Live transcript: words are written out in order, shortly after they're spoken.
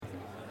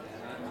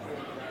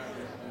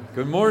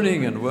Good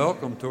morning and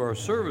welcome to our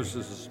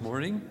services this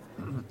morning.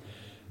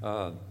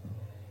 At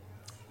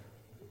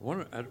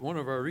one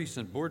of our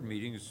recent board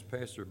meetings,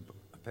 Pastor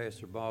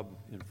Bob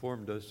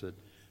informed us that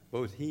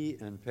both he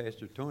and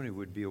Pastor Tony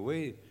would be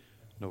away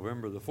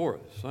November the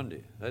 4th,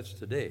 Sunday. That's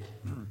today.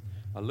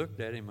 I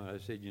looked at him and I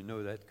said, you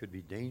know, that could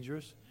be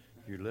dangerous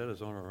if you let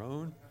us on our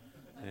own.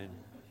 And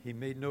he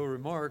made no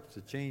remark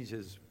to change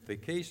his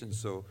vacation,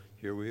 so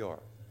here we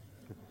are.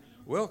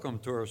 Welcome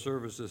to our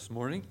service this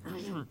morning.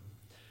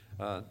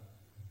 I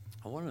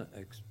want to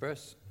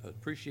express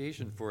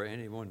appreciation for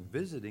anyone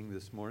visiting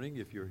this morning.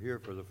 If you're here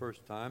for the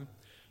first time,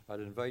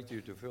 I'd invite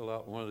you to fill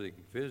out one of the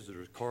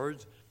visitors'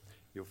 cards.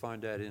 You'll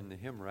find that in the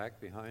hymn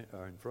rack behind,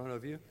 in front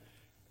of you.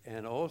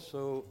 And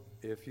also,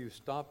 if you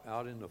stop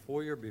out in the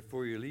foyer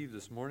before you leave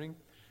this morning,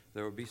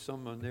 there will be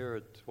someone there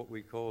at what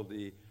we call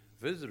the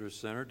Visitor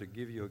Center to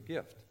give you a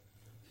gift.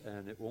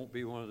 And it won't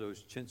be one of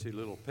those chintzy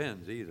little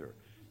pens either.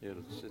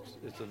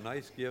 It's a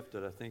nice gift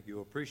that I think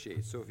you'll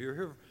appreciate. So if you're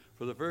here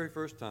for the very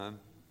first time,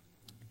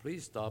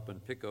 please stop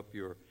and pick up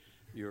your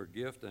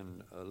gift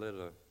and let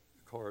a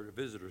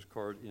visitor's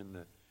card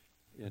in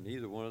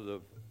either one of the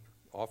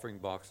offering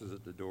boxes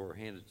at the door, or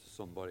hand it to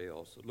somebody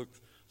else.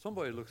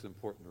 Somebody looks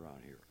important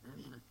around here.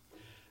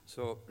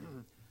 So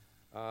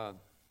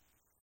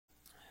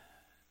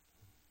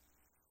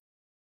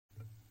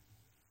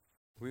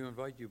we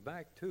invite you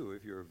back too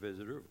if you're a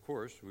visitor. Of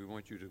course, we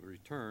want you to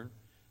return.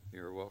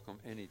 You're welcome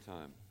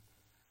anytime.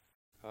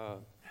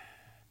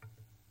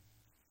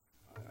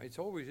 It's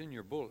always in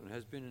your bulletin. It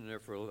has been in there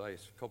for the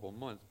last couple of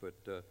months, but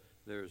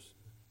there's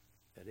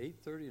at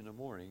 8:30 in the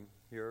morning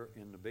here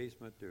in the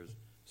basement, there's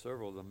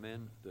several of the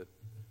men that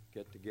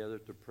get together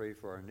to pray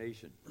for our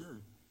nation.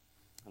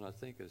 And I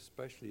think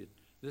especially at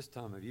this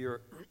time of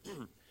year,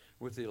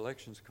 with the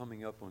elections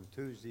coming up on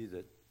Tuesday,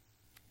 that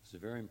it's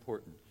very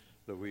important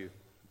that we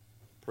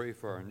pray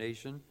for our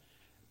nation.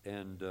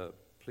 And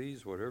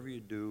please, whatever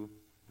you do,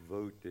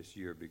 vote this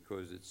year,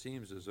 because it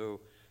seems as though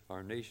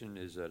our nation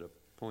is at a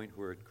point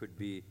where it could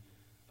be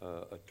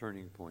a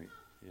turning point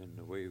in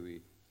the way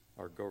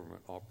our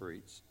government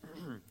operates.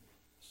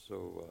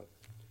 So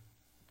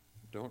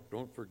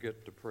don't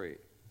forget to pray.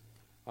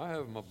 I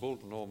have my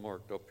bulletin all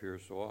marked up here,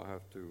 so I'll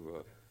have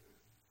to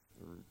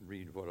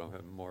read what I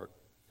have marked.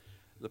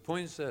 The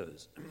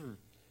poinsettias.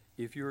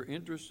 If you're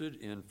interested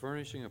in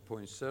furnishing a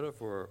poinsettia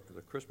for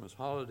the Christmas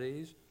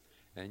holidays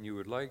and you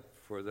would like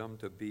for them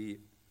to be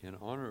in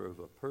honor of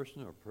a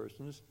person or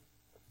persons,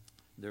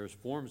 there's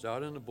forms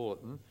out in the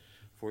bulletin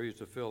for you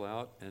to fill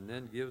out and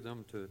then give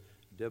them to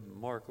Deb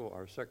Markle,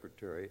 our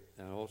secretary,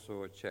 and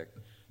also a check.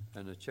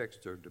 And the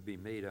checks are to be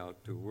made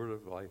out to Word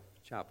of Life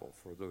Chapel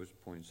for those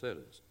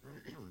poinsettias.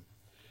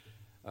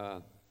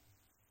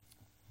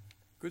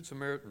 Good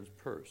Samaritan's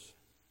Purse.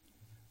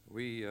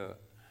 We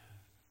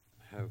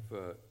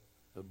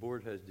the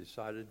board has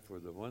decided for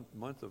the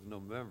month of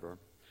November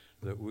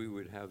that we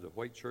would have the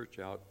white church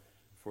out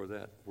for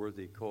that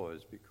worthy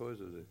cause. Because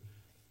of the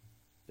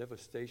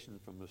devastation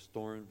from the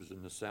storms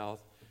in the south,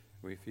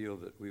 we feel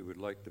that we would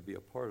like to be a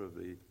part of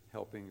the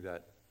helping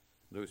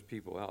those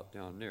people out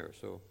down there.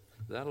 So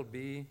that'll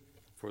be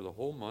for the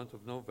whole month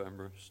of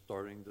November,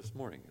 starting this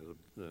morning.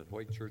 The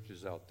white church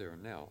is out there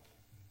now.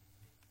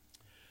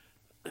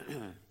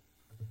 I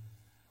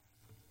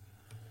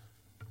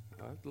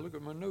have to look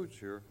at my notes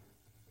here,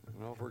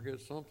 and I'll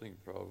forget something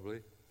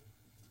probably.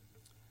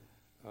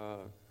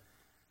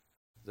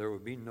 There will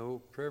be no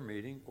prayer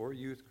meeting or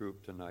youth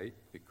group tonight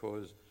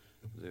because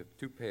the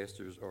two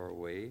pastors are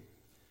away,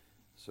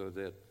 so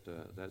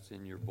that's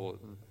in your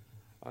bulletin.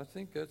 I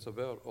think that's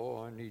about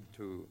all I need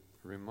to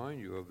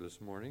remind you of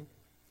this morning.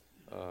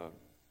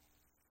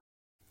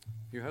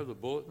 You have the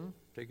bulletin,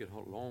 take it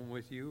along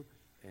with you,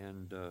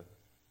 and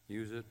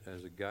use it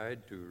as a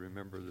guide to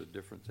remember the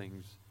different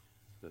things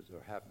that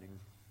are happening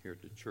here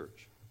at the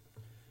church.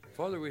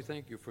 Father, we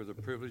thank you for the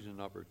privilege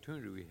and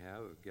opportunity we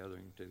have of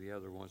gathering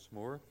together once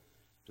more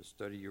to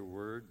study your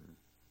word and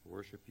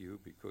worship you,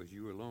 because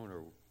you alone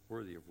are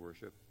worthy of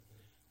worship.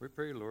 We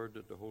pray, Lord,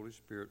 that the Holy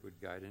Spirit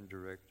would guide and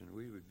direct, and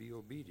we would be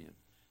obedient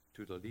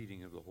to the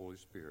leading of the Holy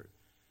Spirit.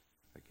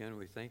 Again,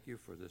 we thank you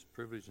for this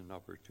privilege and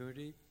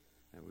opportunity,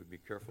 and we'd be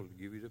careful to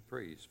give you the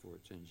praise, for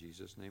it's in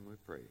Jesus' name we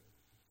pray.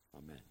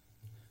 Amen.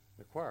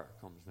 The choir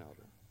comes now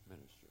to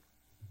minister.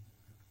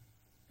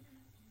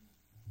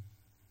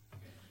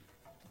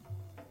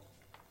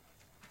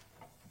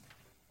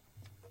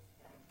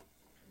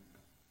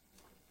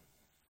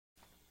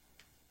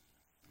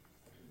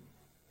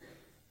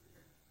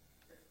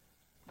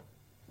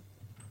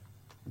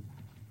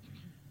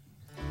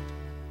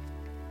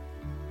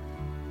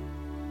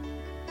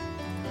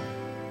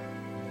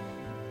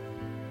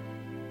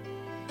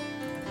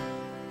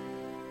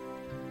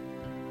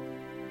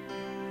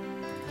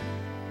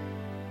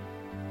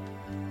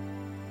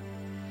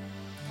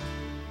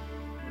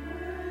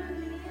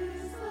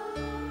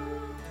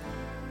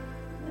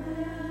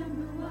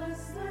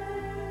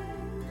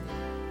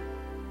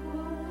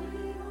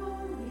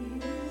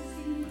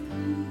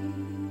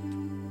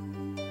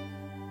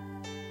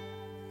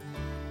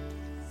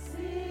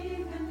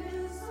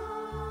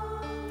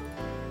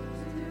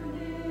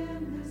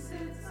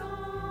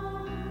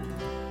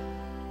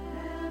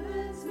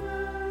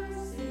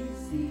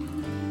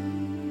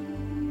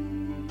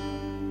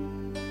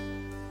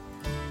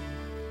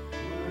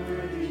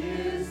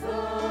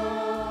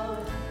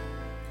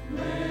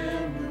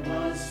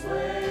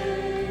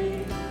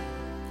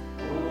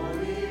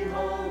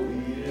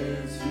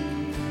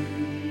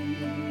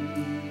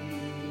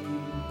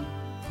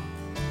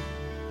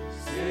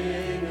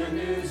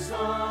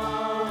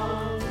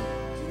 song,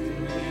 to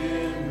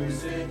Him who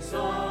sings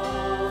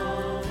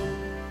song,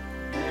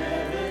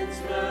 heaven's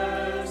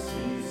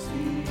mercy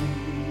sing.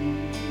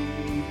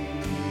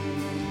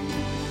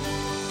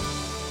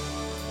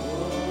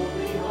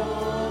 Holy,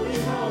 holy,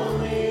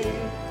 holy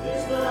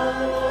is the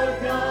Lord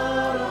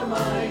God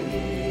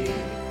Almighty,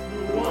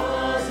 who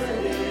was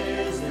and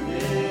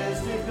is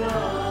to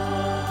come.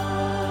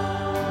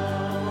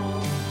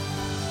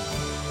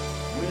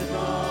 With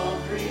all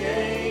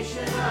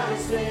creation I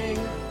sing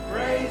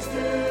praise to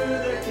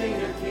the King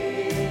of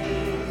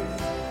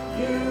Kings.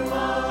 You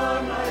are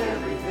my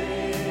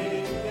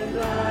everything, and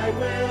I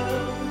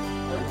will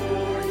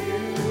adore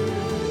you.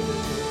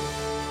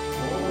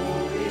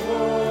 Holy,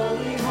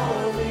 holy,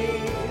 holy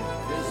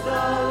is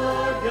the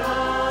Lord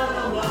God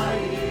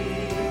Almighty,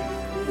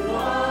 who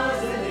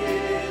was and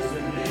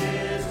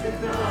is to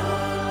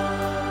come.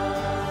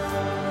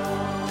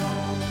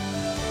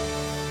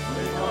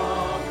 With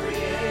all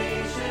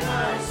creation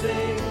I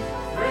sing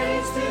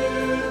praise to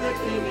the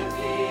King of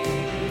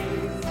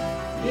Kings.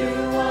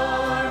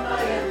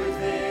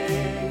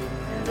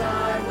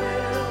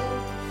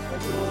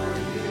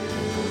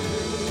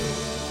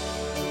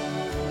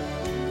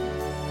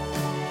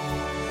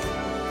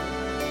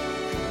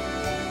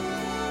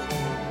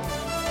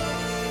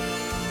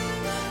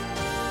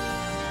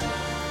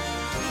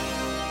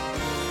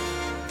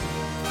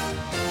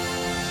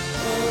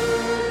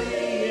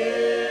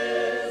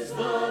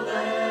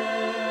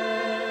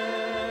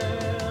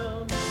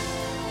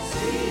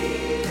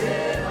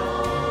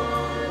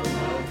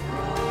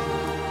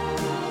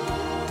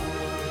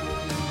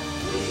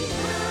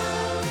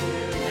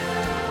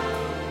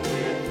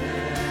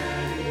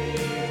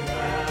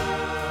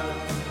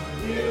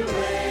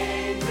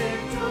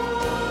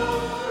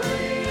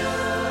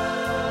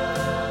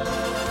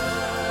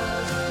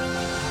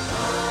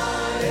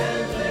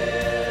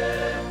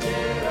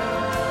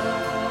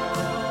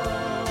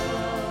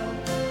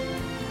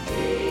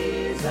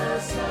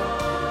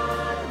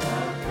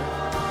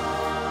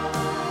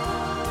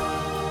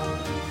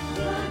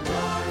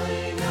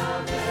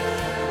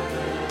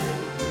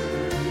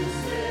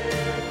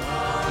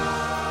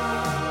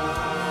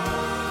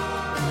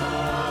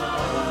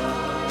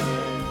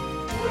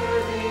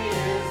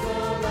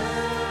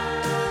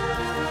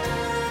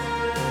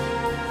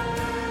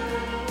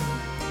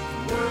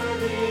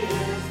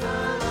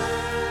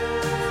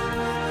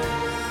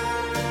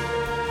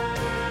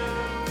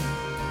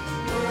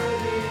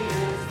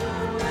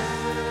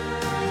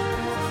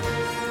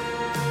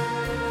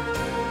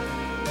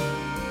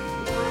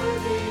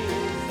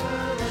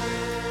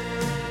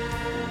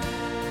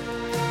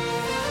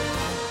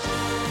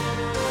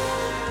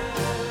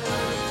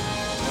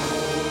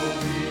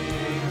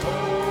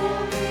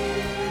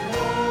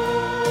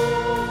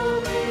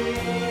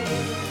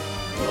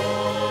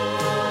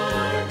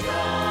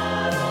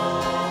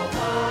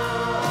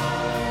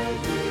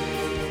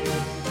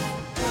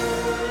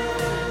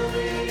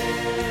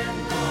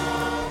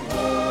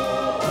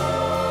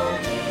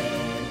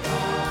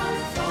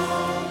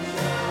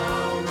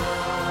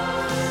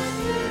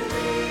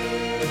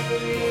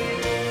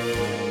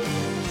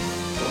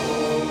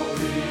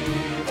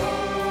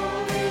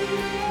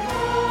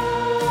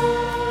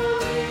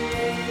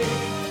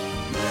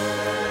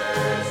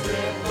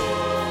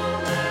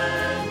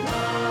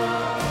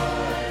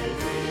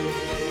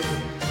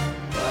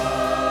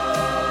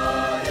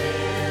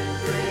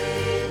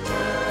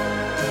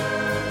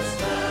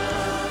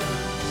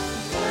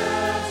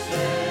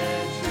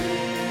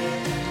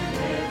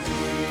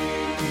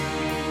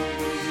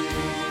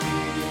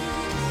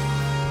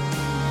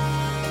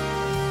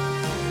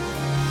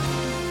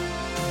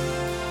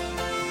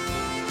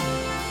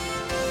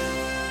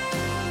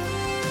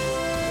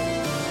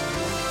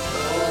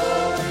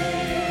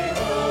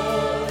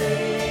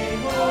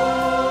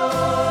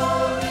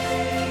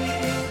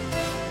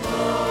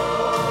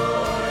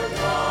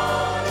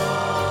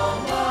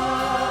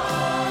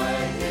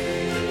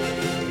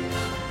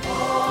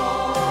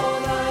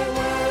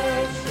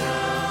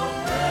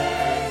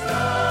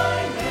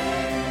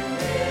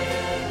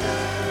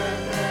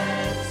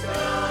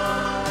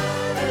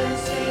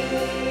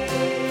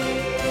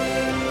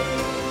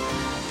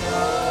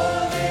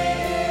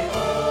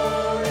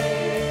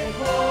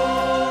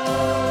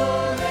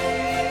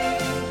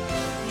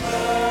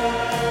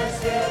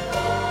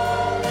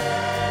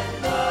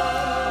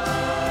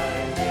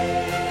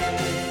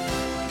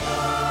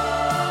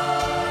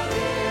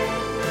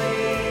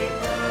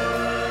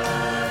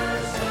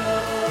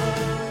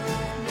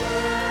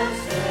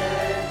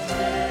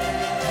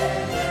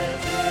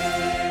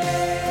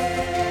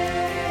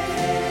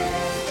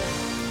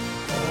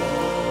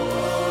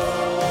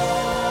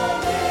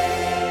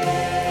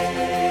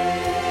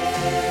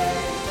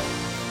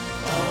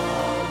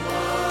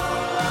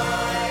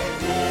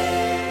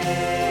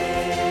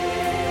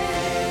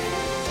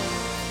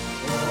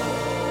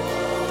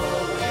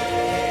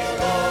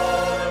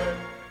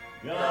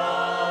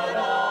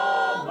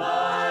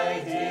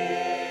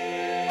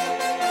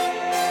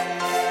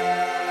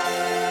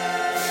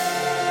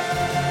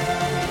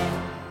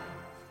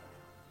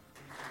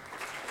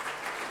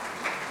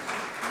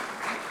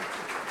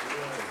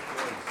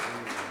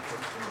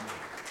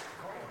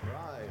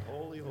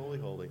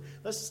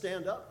 Let's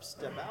stand up,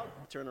 step out,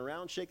 turn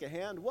around, shake a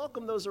hand,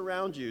 welcome those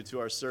around you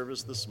to our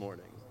service this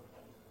morning.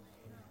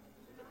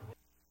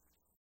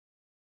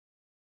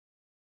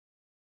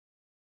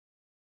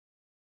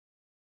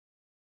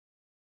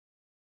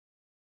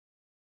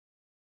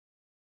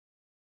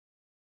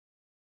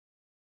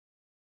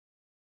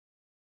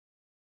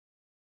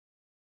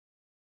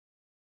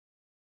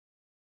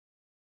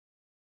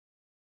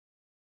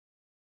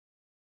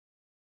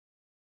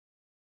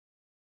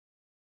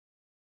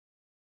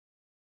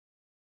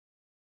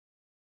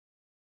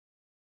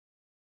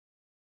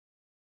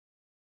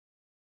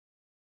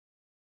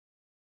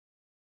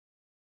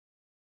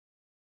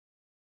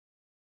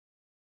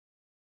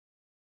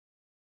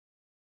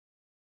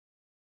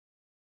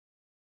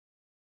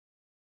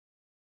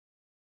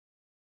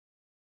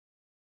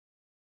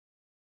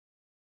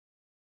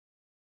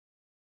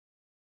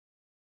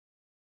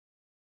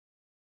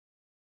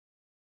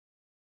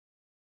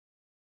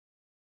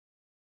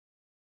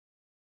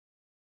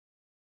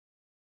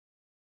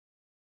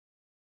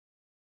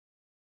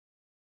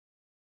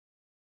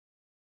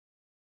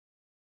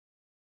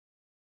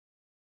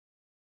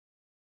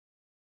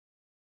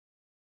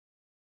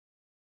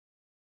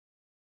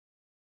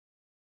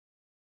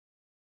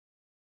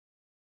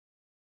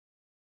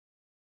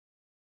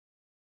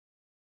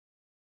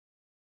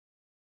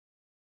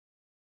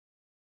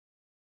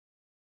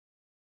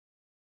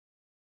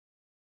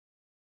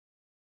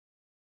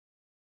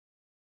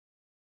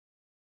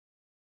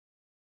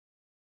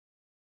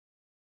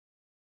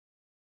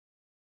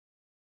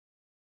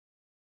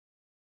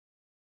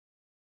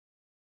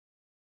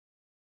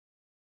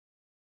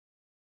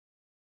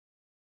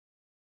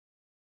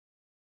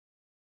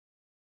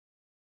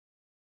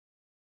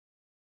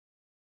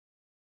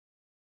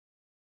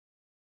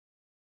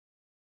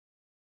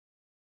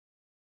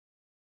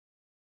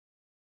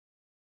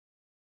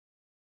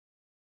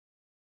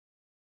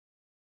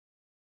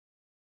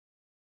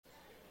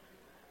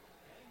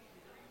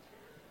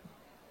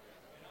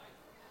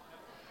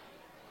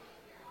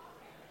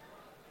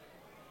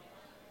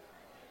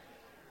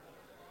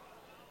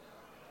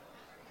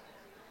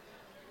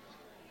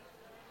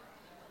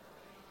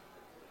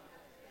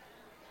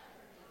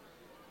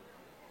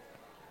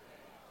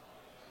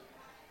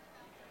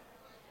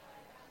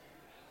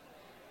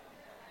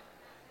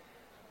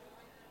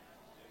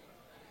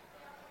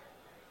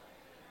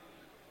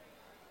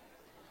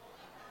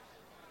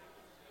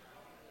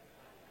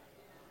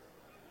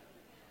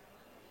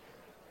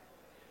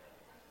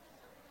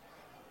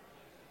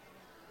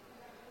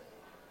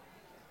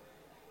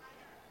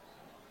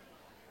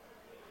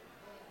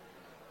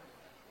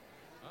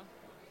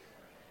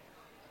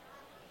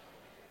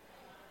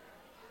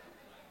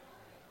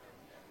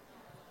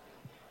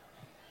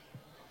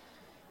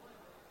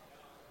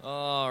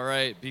 All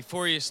right,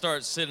 before you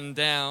start sitting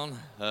down,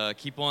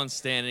 keep on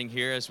standing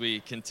here as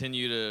we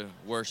continue to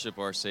worship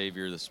our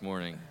Savior this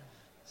morning.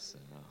 So.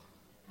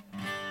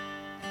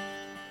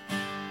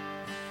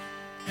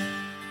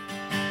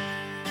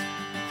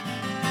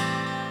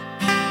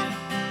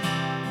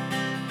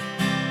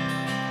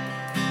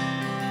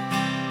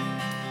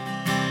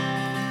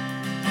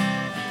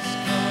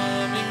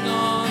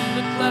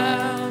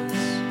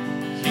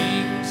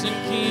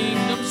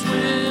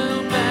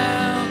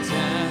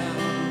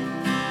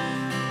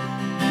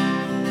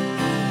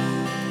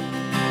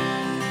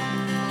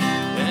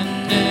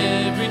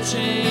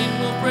 Chain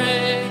will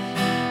break,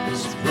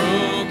 this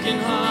broken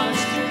heart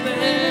still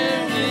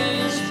bear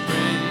His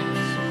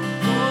praise.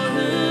 For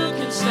who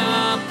can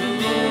stop the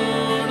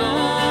Lord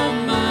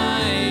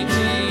Almighty?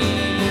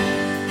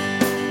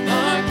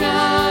 Our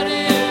God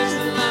is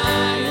the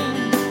Lion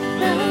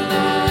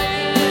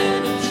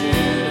of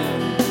Judah.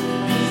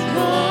 He's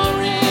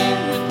roaring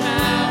with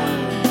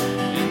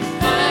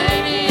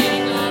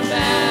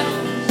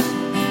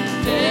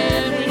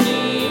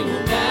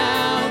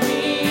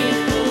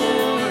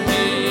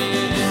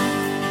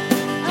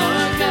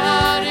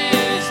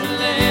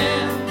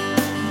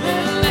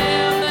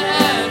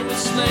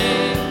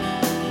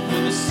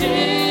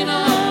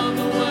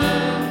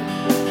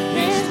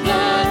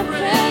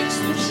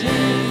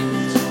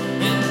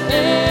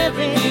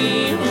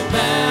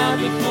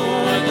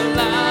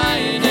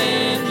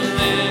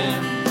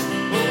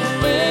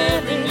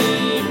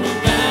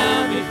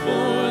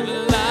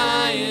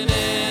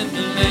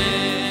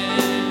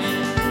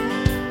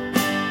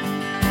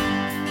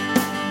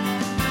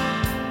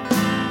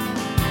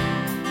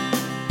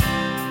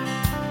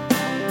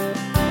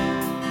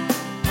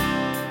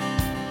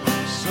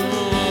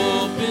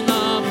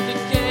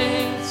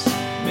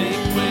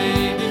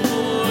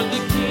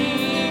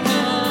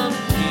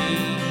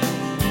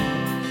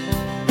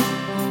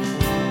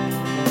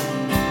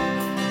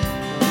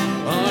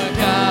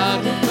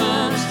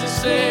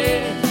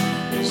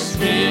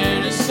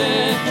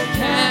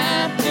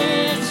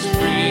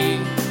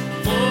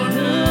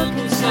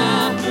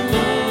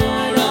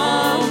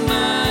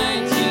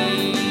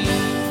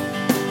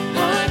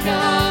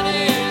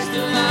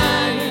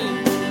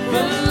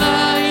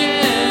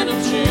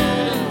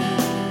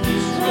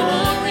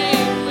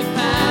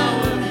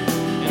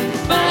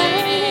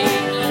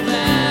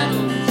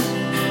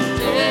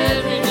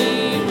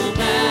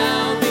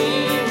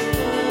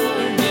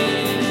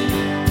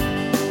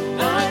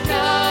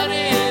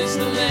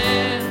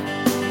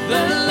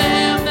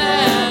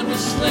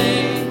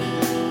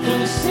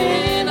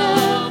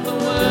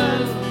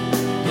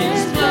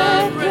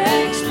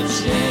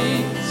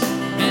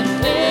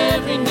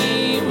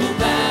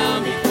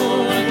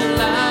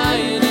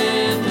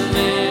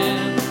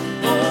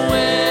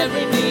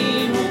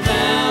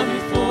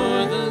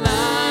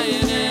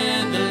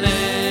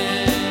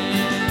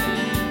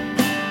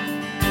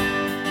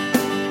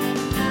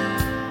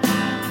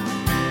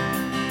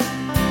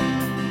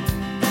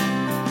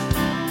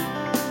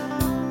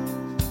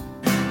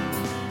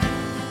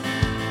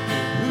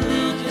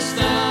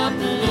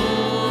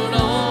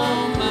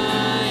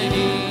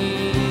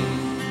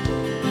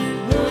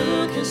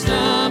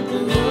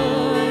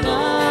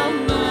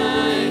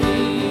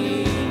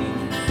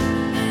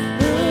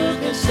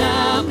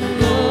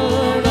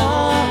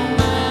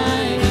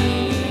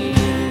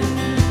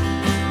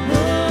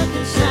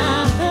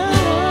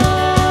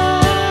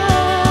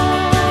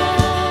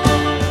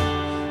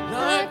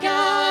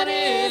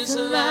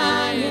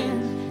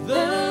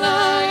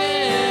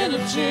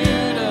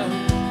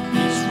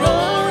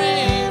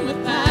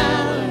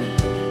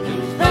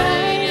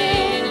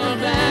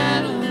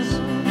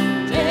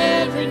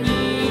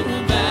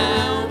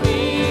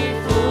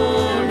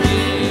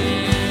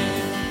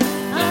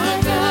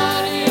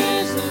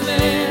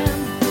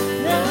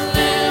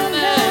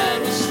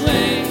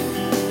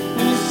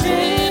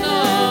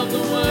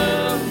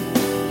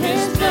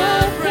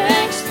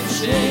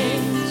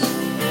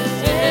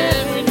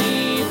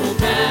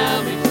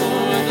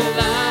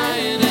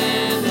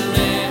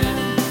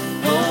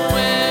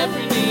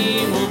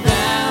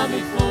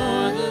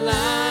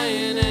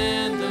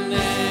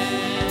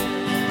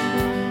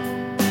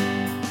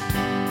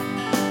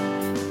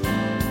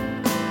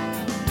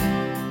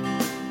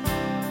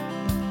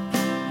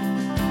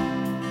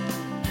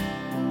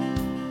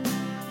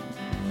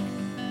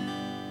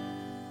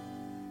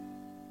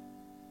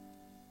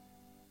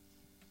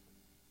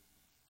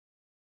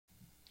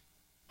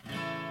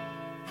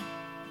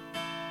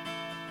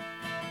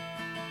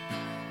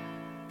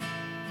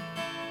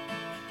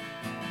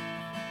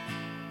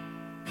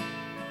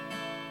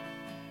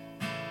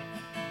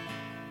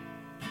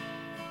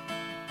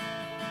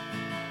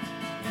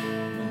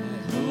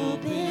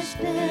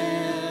was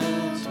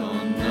built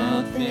on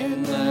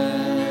nothing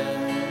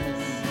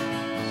less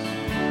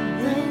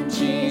than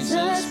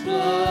Jesus'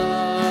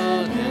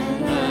 blood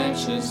and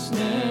righteousness.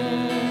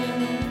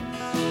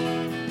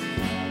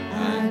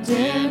 I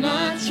dare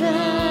not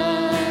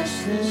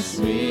trust the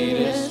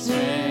sweetest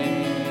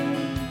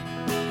rain,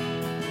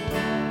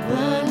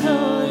 but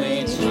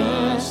wholly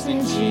trust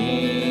in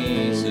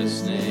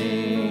Jesus' name.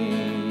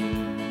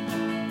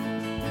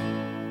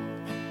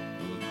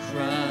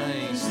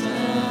 Christ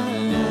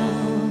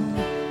alone,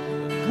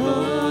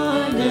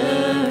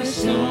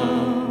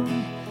 cornerstone,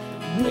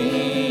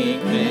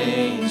 weak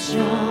made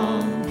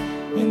strong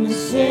in the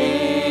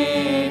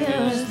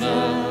Savior's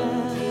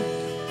blood.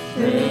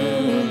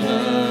 Through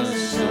the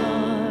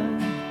storm,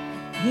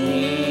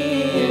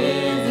 He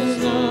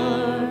is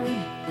Lord,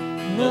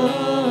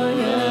 Lord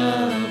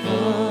of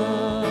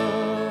all.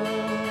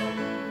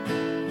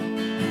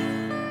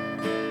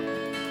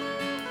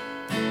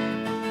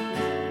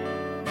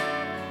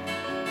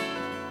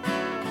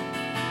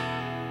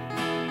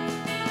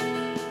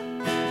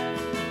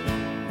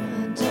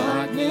 When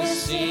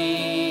darkness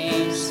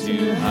seems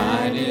to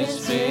hide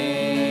its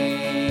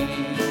face,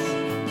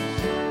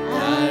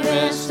 I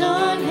rest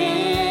on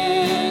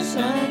His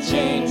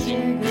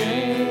unchanging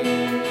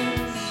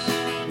grace.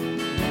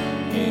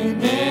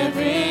 In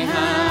every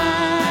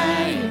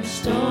high and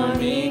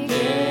stormy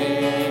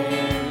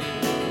gale,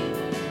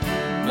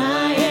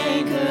 my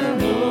anchor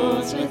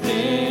holds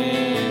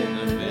within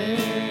the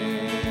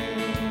veil.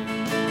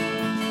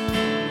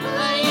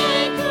 My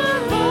anchor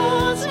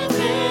holds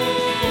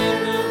within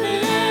the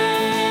veil.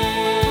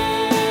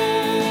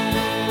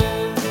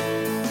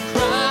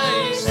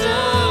 Christ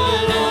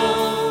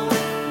alone,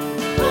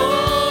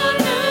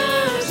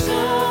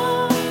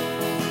 cornerstone,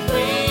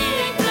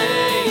 weak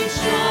made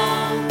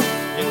strong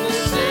in the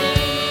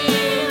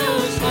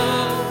Savior's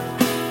love.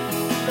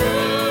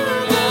 Through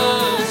the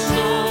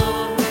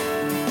storm,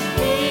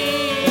 He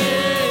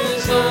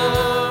is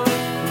Lord,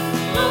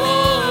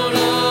 Lord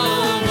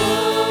of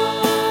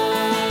all.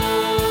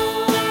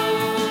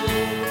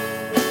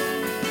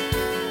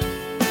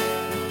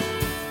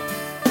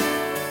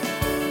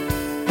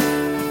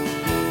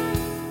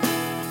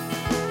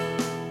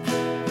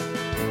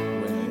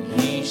 When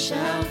He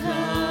shall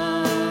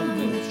come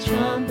with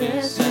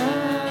trumpet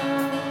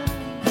sound,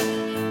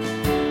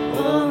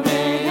 oh,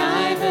 may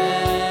I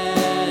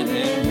then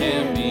in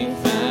Him be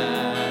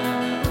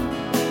found,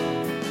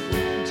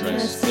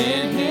 dressed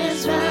in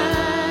His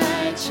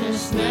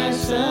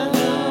righteousness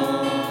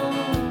alone,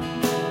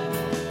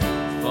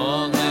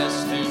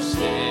 faultless to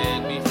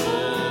stand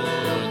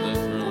before the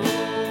throne.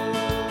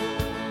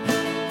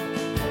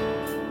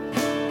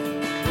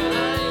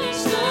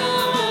 Christ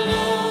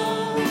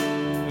alone,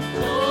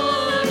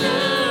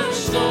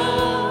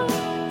 cornerstone,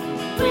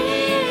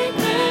 weak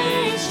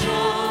made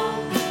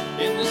strong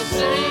in the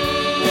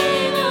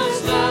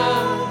Savior's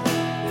love.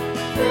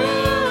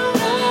 Through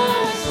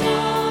the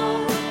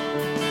storm,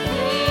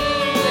 He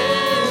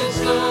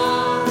is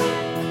Lord,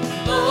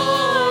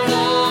 Lord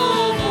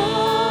of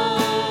all.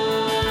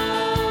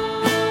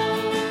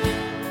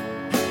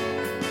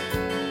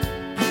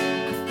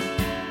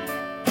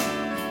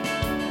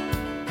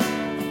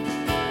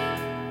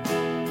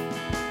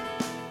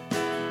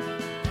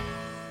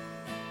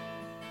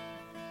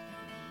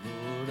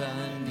 Lord,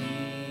 I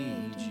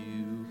need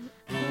you.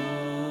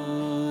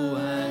 Oh,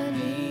 I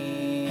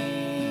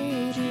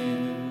need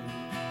you.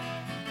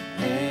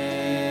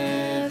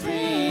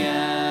 Every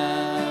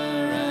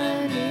hour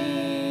I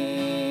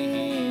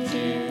need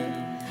you.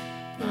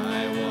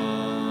 My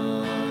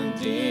one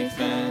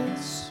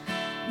defense,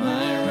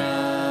 my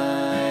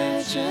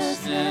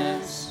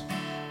righteousness.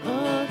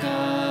 Oh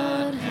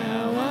God,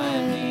 how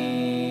I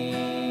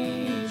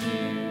need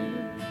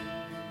you.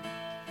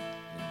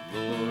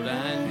 Lord,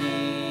 I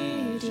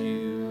need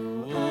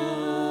you.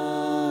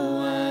 Oh,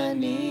 I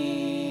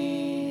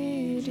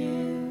need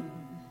you.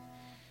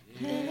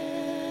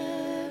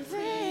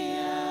 Every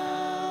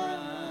hour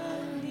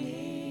I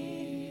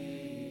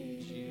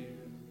need you.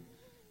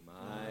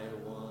 My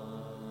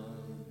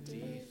one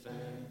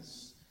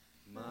defense,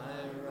 my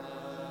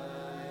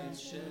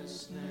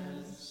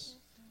righteousness.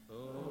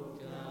 Oh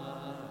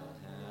God,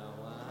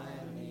 how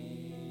I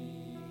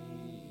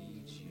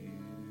need you.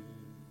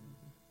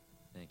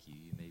 Thank you.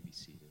 You may be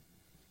seated.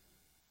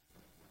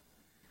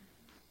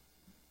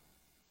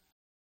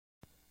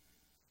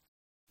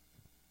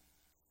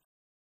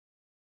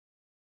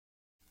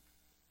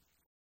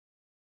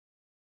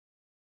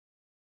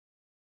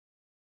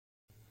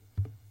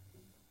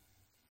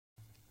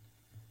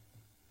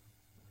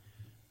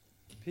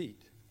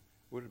 Pete,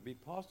 would it be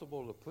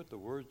possible to put the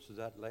words to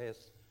that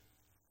last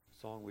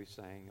song we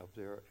sang up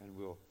there, and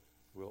we'll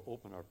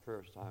open our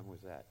prayer time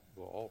with that.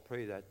 We'll all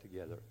pray that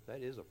together.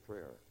 That is a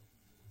prayer.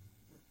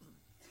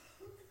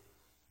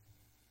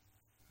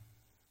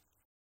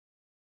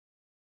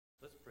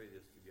 Let's pray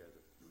this together.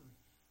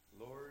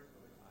 Lord,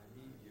 I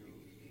need you.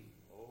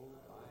 Oh,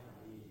 I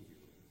need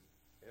you.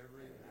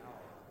 Every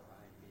hour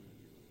I need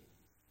you.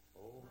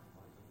 Oh,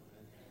 my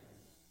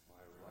repentance, my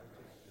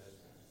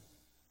righteousness.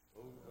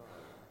 Oh,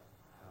 God,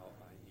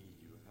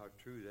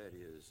 that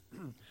is.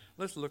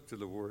 Let's look to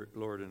the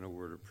Lord in a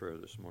word of prayer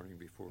this morning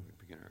before we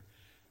begin our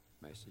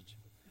message.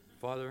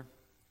 Father,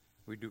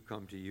 we do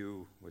come to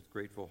you with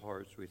grateful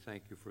hearts. We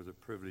thank you for the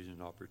privilege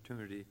and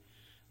opportunity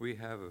we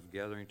have of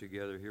gathering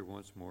together here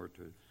once more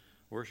to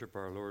worship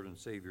our Lord and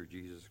Savior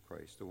Jesus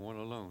Christ, the one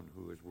alone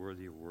who is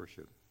worthy of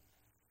worship.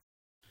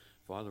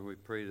 Father, we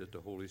pray that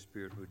the Holy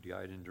Spirit would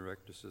guide and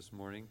direct us this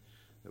morning,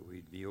 that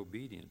we'd be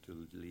obedient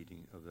to the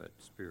leading of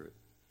that Spirit.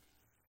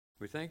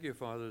 We thank you,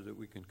 Father, that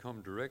we can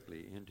come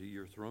directly into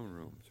your throne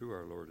room through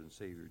our Lord and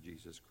Savior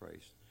Jesus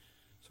Christ.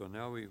 So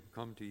now we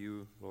come to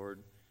you, Lord.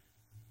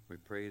 We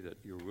pray that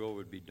your will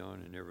would be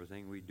done in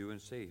everything we do and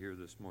say here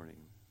this morning.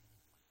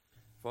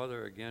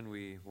 Father, again,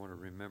 we want to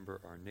remember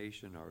our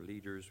nation, our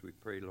leaders. We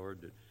pray,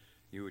 Lord, that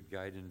you would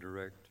guide and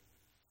direct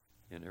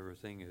in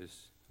everything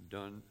is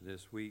done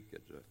this week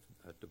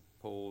at the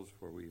polls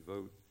where we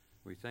vote.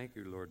 We thank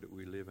you, Lord, that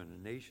we live in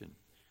a nation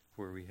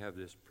where we have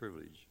this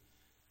privilege.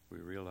 We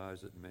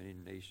realize that many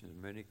nations,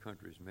 many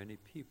countries, many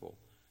people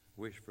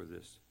wish for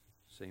this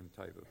same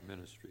type of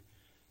ministry.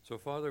 So,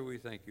 Father, we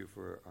thank you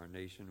for our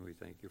nation. We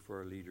thank you for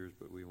our leaders,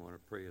 but we want to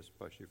pray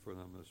especially for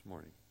them this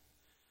morning.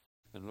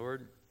 And,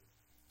 Lord,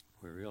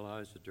 we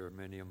realize that there are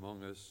many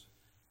among us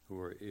who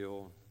are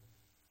ill,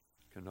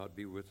 cannot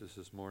be with us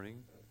this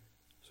morning.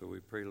 So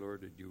we pray,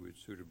 Lord, that you would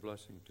suit a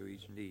blessing to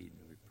each need.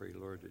 We pray,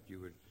 Lord, that you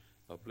would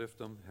uplift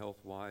them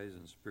health-wise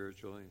and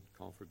spiritually and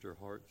comfort their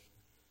hearts.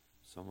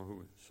 Some who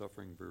are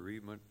suffering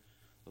bereavement,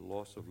 the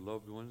loss of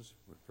loved ones,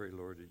 we pray,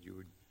 Lord, that you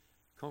would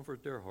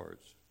comfort their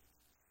hearts.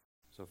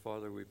 So,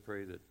 Father, we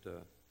pray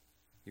that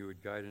you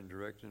would guide and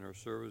direct in our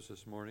service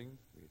this morning.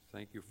 We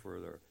thank you for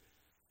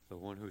the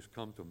one who's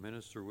come to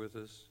minister with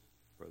us,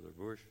 Brother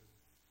Bush.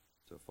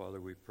 So,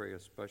 Father, we pray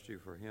especially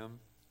for him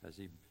as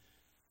he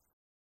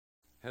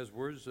has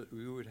words that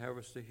we would have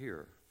us to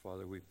hear.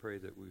 Father, we pray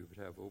that we would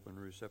have open,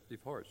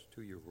 receptive hearts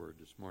to your word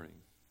this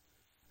morning.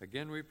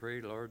 Again, we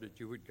pray, Lord, that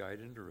you would guide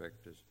and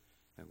direct us,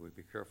 and we'd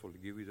be careful to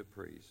give you the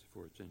praise.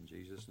 For it's in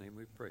Jesus' name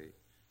we pray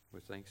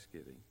with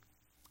thanksgiving.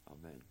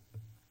 Amen.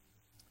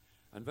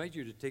 I invite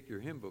you to take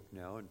your hymn book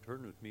now and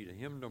turn with me to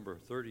hymn number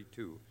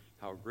 32,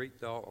 How Great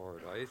Thou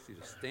Art. I ask you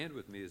to stand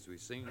with me as we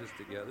sing this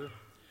together,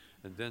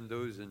 and then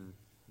those in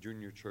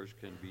junior church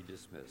can be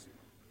dismissed.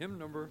 Hymn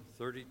number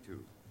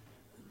 32.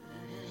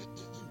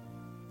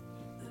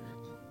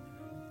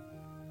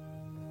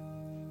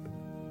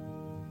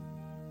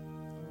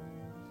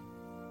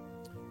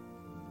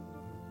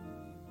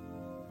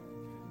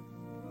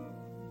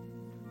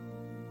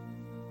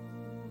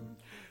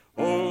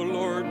 O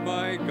Lord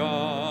my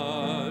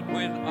God,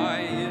 when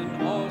I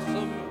in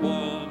awesome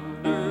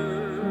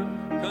wonder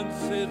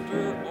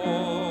consider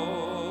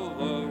all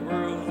the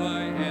worlds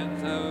thy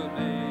hands have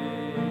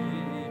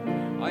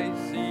made, I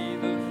see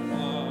the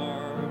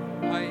stars,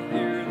 I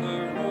hear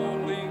the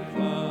rolling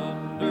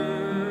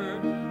thunder,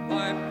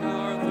 thy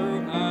power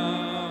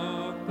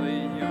throughout the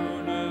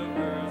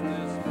universe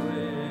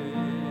displayed.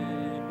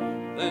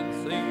 Then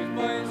sings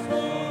my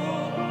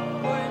soul,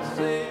 my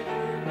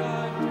Savior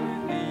God, to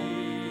thee.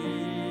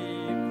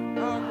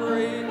 How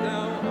great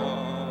thou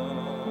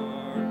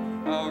art,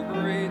 how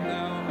great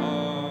thou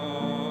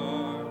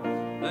art.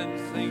 Then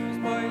sings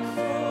my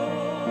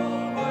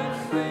soul, my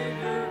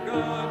Savior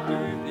God, to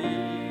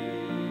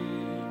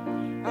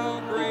thee. How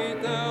great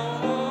thou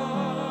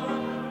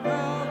art,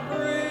 how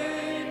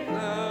great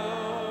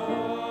thou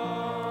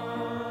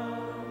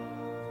art.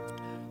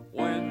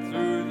 When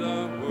through the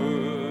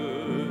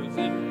woods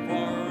and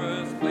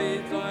forest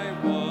glades I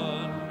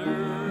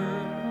wander,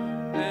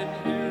 and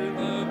hear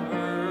the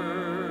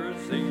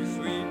birds sing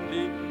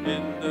sweetly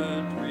in the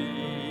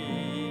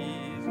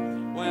trees.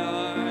 When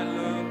I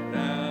look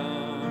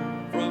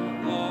down from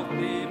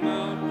lofty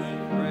mountain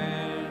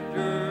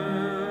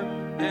grandeur,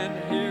 and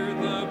hear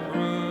the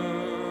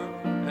brook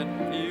and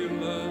feel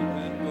the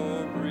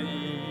gentle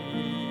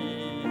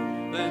breeze,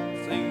 then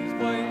sings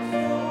my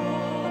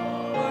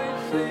soul, my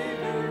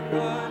Savior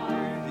God,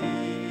 to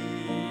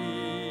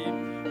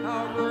thee.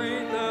 How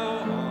great thou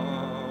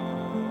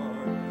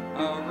art,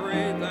 how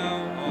great thou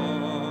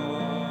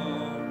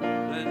art.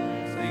 Then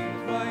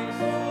sings my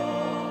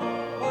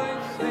soul, my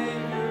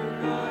Savior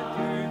God,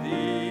 to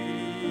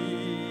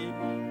thee.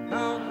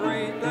 How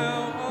great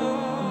thou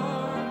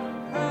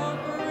art, how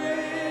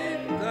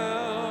great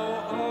thou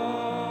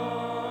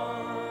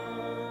art.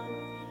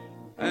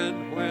 And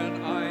when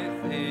I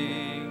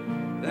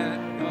think that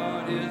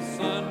God his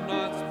Son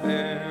not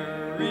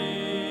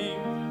sparing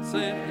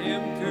sent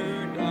him to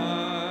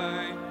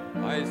die,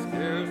 I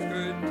scarce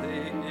could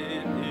take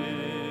it in,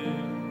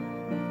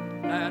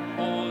 that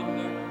on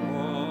the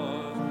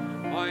cross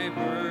my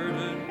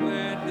burden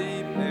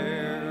gladly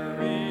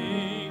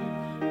bearing,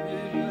 he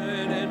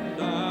bled and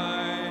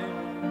died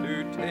to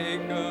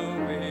take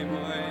away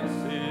my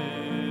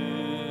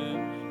sin.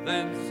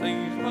 Then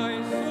sings my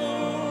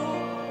soul,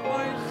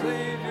 my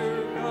Savior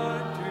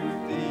God, to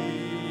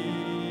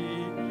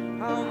thee.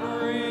 How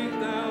great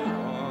thou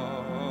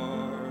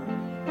art,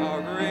 how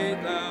great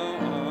thou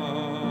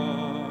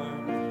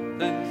art.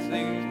 Then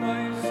sings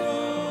my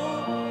soul,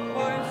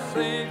 my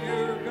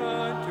Savior God,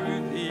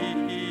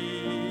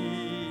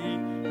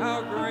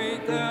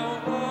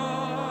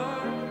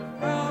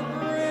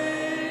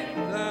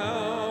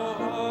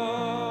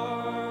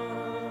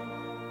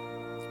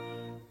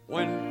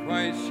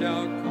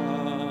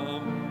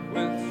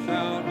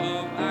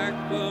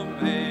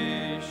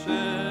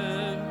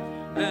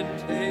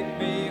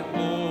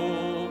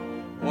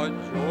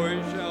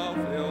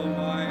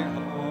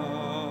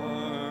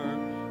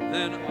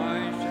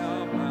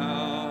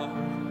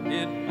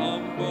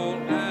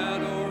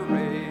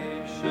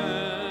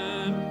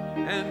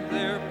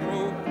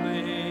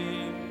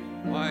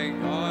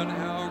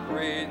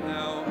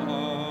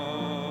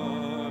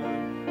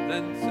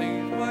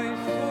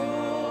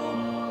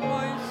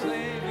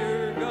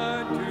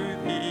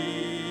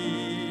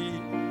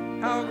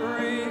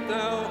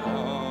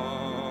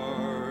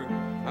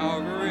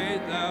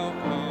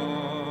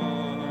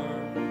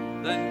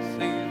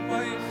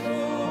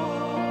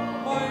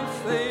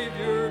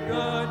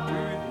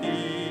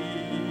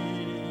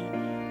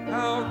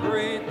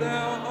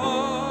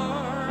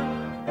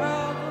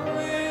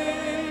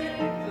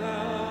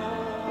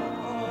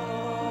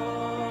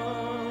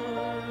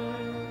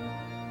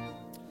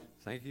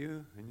 Thank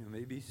you, and you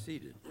may be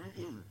seated.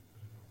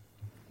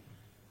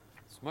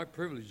 It's my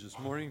privilege this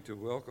morning to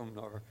welcome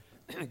our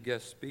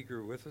guest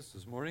speaker with us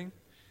this morning.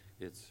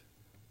 It's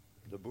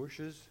the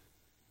Bushes,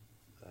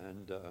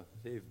 and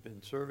they've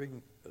been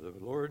serving the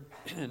Lord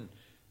for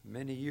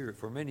many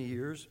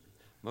years,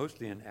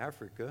 mostly in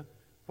Africa.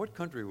 What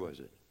country was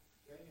it?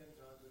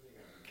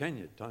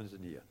 Kenya,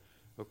 Tanzania.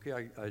 Okay,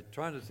 I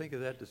tried to think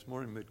of that this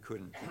morning, but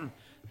couldn't.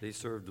 They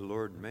served the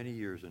Lord many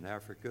years in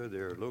Africa.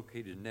 They're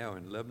located now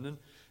in Lebanon,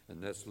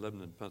 and that's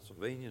Lebanon,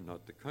 Pennsylvania,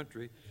 not the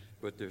country,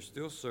 but they're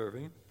still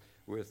serving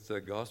with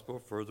Gospel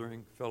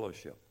Furthering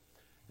Fellowship.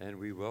 And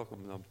we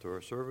welcome them to our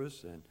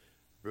service. And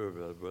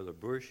Brother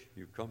Bush,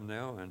 you come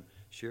now and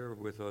share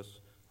with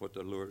us what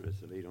the Lord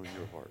has laid on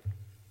your heart.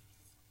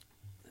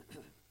 Would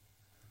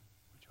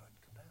you like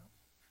to come down?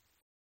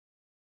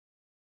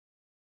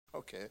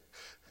 Okay.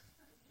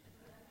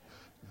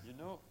 You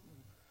know,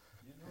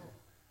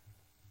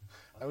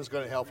 I was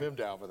going to help him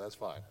down, but that's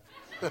fine.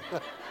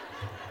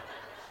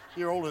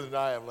 You're older than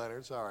I am, Leonard.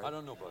 It's all right. I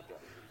don't know about that.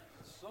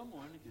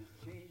 Someone is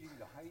changing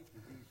the height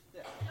of these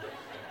steps.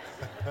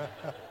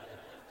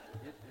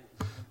 It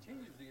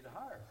continues to get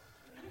higher.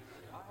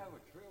 I have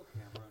a trail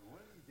camera, and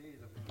one of these days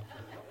I'm going to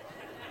set it up.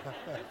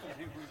 Just to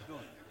see who's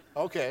doing it.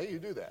 Okay, you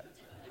do that.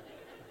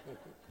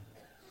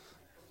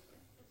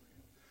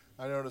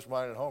 I noticed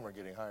mine at home are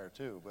getting higher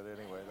too, but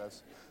anyway,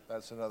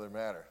 that's another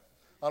matter.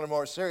 On a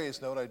more serious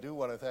note, I do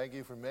want to thank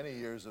you for many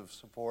years of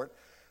support.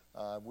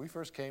 We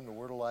first came to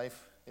Word of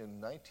Life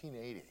in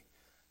 1980.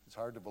 It's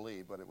hard to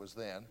believe, but it was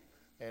then.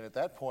 And at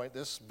that point,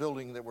 this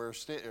building that we're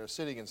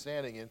sitting and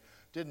standing in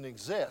didn't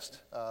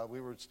exist.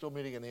 We were still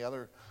meeting in the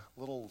other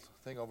little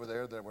thing over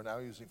there that we're now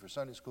using for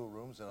Sunday school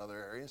rooms and other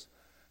areas.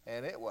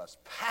 And it was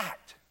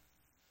packed.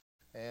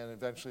 And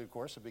eventually, of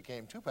course, it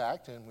became too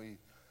packed, and we,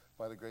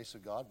 by the grace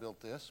of God,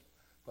 built this.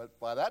 But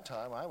by that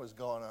time, I was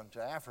going on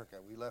to Africa.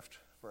 We left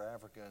for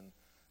Africa in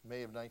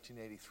May of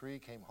 1983,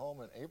 came home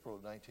in April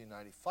of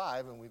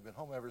 1995, and we've been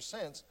home ever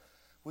since.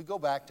 We go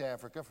back to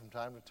Africa from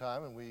time to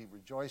time, and we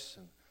rejoice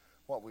in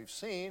what we've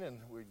seen, and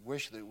we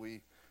wish that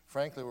we,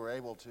 frankly, were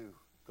able to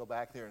go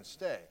back there and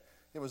stay.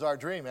 It was our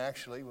dream,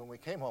 actually, when we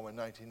came home in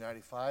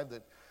 1995,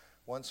 that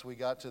once we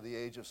got to the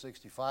age of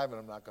 65, and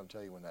I'm not going to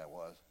tell you when that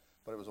was,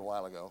 but it was a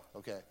while ago,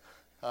 okay,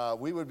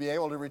 we would be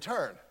able to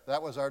return.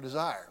 That was our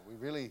desire. We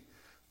really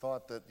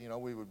thought that,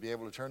 we would be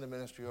able to turn the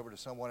ministry over to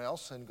someone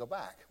else and go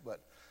back. But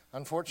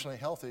unfortunately,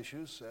 health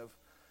issues have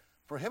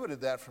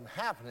prohibited that from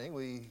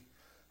happening.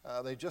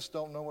 They just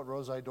don't know what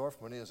rose-eye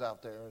Dorfman is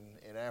out there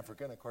in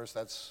Africa. And of course,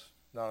 that's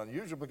not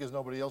unusual because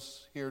nobody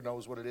else here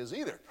knows what it is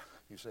either.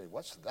 You say,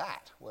 what's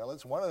that? Well,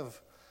 it's one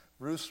of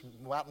Ruth's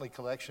motley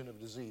collection of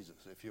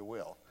diseases, if you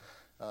will.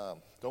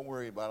 Don't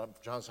worry about it.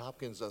 Johns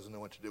Hopkins doesn't know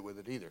what to do with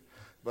it either.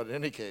 But in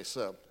any case,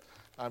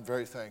 I'm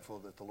very thankful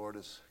that the Lord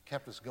has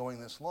kept us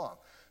going this long.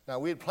 Now,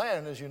 we had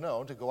planned, as you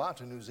know, to go out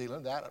to New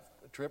Zealand. That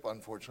trip,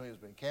 unfortunately, has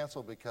been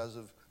canceled because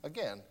of,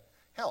 again,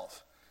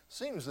 health.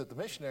 Seems that the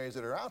missionaries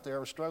that are out there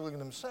are struggling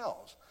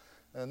themselves.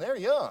 And they're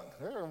young.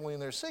 They're only in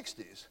their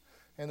 60s.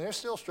 And they're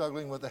still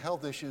struggling with the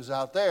health issues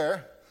out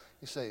there.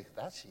 You say,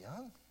 that's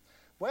young?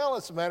 Well,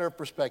 it's a matter of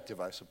perspective,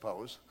 I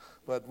suppose.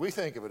 But we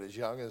think of it as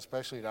young,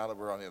 especially now that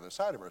we're on the other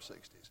side of our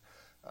 60s.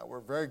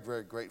 We're very,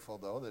 very grateful,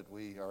 though, that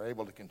we are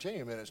able to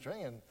continue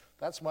ministering, and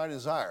that's my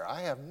desire.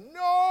 I have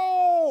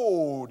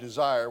no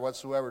desire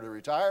whatsoever to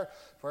retire.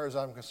 As far as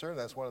I'm concerned,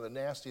 that's one of the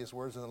nastiest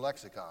words in the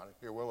lexicon,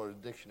 if you will, or the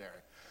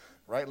dictionary.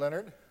 Right,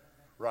 Leonard?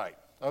 Right.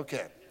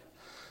 Okay.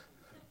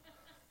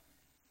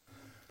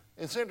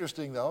 It's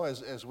interesting, though,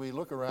 as we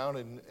look around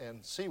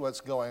and see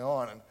what's going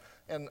on,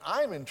 and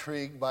I'm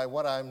intrigued by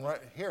what I'm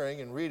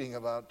hearing and reading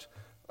about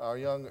our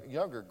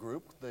younger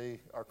group. They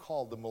are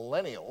called the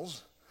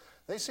millennials.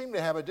 They seem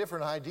to have a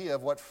different idea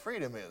of what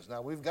freedom is.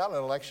 Now, we've got an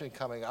election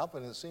coming up,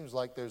 and it seems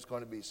like there's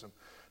going to be some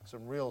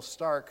real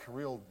stark,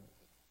 real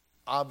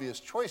obvious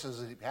choices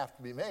that have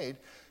to be made.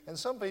 And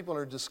some people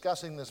are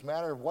discussing this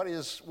matter of what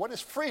is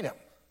freedom.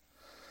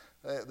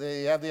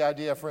 They have the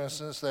idea, for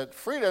instance, that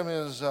freedom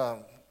is,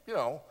 I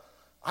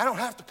don't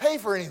have to pay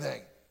for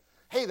anything.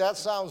 Hey, that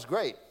sounds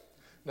great.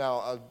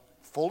 Now,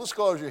 full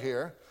disclosure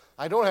here,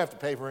 I don't have to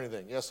pay for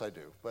anything. Yes, I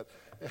do. But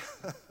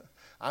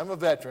I'm a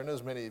veteran,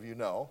 as many of you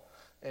know.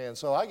 And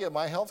so I get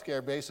my health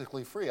care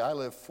basically free. I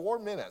live 4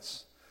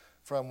 minutes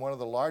from one of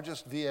the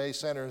largest VA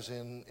centers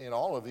in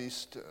all of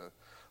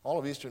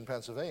eastern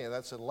Pennsylvania.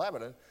 That's in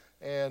Lebanon.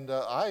 And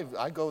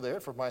I go there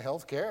for my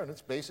health care, and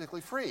it's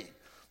basically free.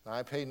 Now,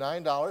 I pay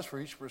 $9 for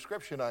each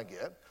prescription I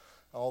get,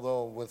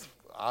 although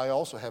I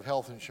also have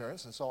health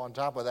insurance, and so on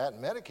top of that,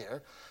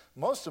 Medicare,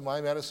 most of my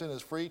medicine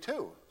is free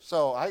too.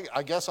 So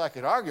I guess I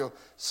could argue,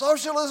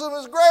 socialism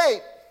is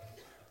great.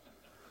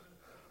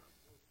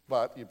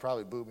 But you'd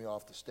probably boo me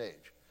off the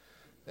stage.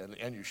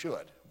 And you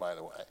should, by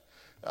the way.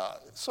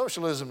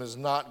 Socialism is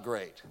not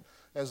great.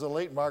 As the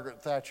late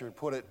Margaret Thatcher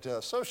put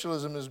it,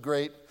 socialism is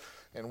great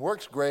and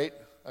works great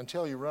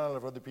until you run out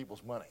of other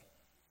people's money.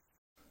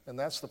 And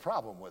that's the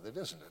problem with it,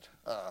 isn't it?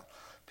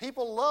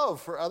 People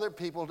love for other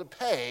people to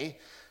pay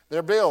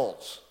their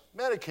bills.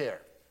 Medicare,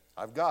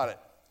 I've got it.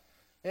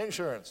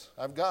 Insurance,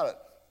 I've got it.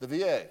 The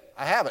VA,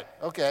 I have it.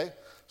 Okay,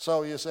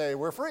 so you say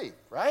we're free,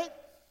 right?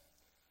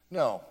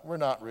 No, we're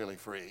not really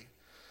free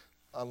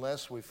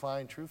unless we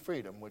find true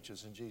freedom, which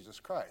is in Jesus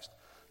Christ.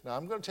 Now,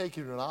 I'm going to take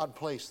you to an odd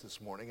place this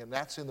morning, and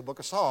that's in the book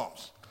of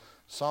Psalms,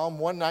 Psalm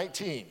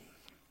 119.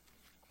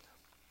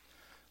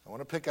 I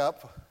want to pick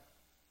up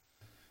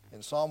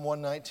in Psalm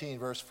 119,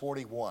 verse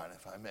 41,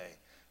 if I may.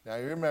 Now,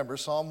 you remember,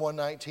 Psalm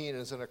 119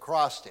 is an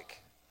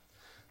acrostic.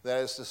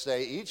 That is to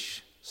say,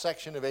 each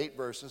section of 8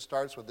 verses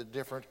starts with a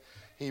different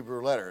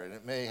Hebrew letter, and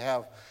it may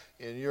have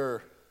in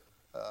your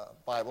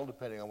Bible,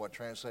 depending on what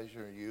translation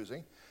you're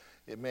using,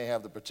 it may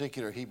have the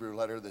particular Hebrew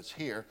letter that's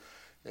here.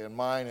 In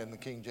mine, in the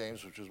King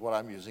James, which is what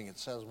I'm using, it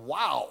says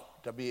wow,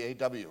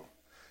 W-A-W.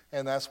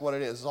 And that's what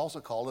it is. It's also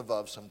called a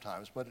vav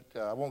sometimes, but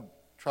I won't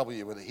trouble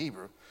you with the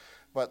Hebrew.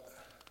 But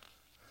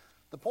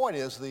the point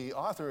is, the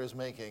author is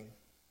making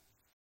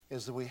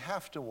is that we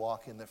have to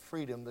walk in the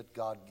freedom that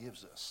God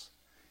gives us.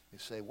 You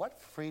say, what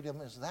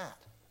freedom is that?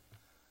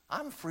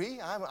 I'm free.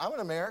 I'm an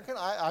American.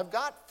 I've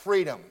got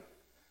freedom.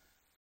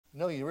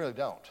 No, you really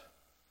don't,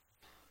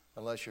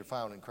 unless you're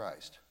found in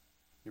Christ.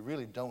 You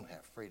really don't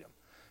have freedom.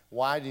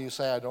 Why do you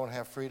say I don't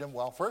have freedom?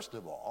 Well, first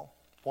of all,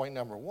 point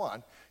number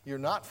one, you're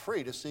not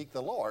free to seek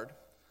the Lord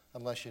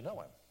unless you know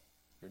him.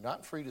 You're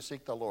not free to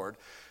seek the Lord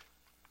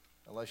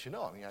unless you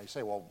know him. You know, you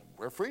say, well,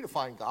 we're free to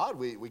find God.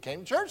 We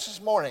came to church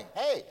this morning.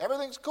 Hey,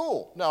 everything's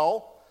cool.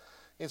 No,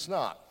 it's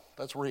not.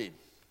 Let's read.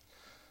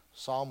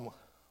 Psalm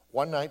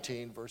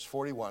 119, verse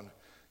 41.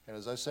 And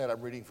as I said,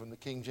 I'm reading from the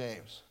King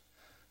James.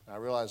 And I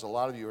realize a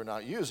lot of you are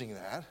not using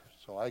that,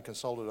 so I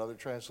consulted other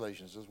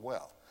translations as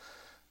well.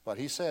 But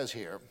he says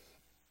here,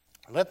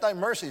 let thy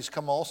mercies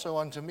come also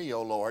unto me,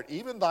 O Lord,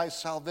 even thy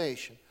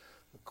salvation,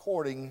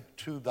 according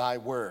to thy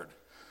word.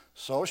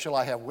 So shall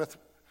I have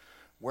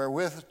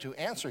wherewith to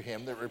answer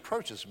him that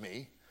reproaches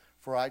me,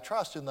 for I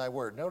trust in thy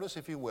word. Notice,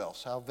 if you will,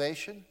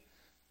 salvation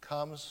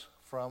comes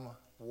from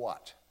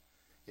what?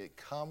 It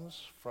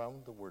comes from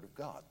the word of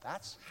God.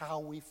 That's how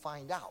we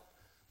find out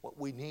what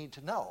we need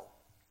to know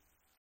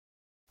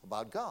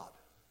about God.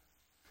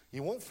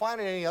 You won't find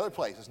it any other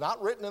place. It's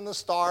not written in the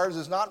stars.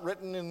 It's not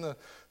written in the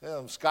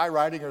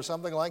skywriting or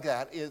something like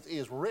that. It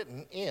is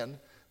written in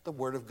the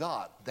Word of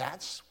God.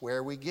 That's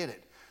where we get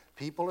it.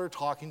 People are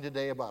talking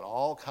today about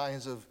all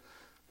kinds of,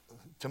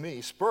 to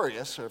me,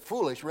 spurious or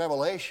foolish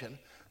revelation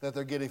that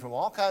they're getting from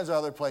all kinds of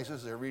other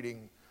places. They're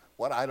reading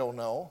what I don't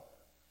know,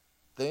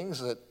 things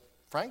that,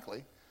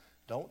 frankly,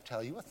 don't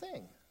tell you a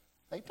thing.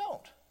 They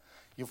don't.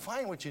 You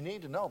find what you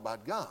need to know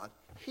about God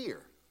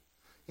here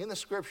in the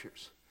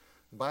Scriptures.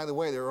 By the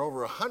way, there are over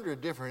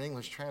 100 different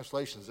English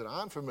translations that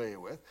I'm familiar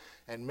with,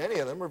 and many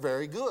of them are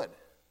very good.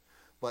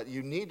 But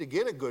you need to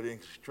get a good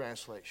English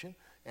translation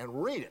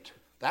and read it.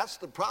 That's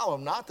the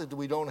problem, not that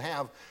we don't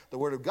have the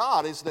Word of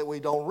God, it's that we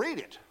don't read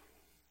it.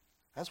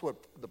 That's what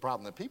the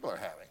problem that people are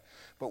having.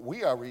 But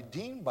we are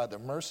redeemed by the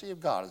mercy of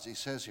God, as he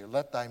says here,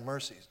 let thy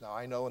mercies. Now,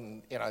 I know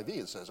in NIV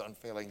it says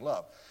unfailing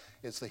love.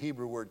 It's the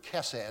Hebrew word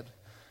kesed,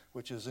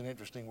 which is an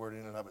interesting word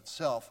in and of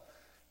itself.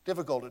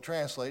 Difficult to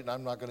translate, and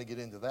I'm not going to get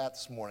into that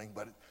this morning,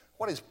 but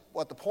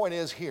what the point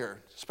is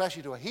here,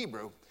 especially to a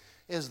Hebrew,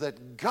 is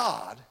that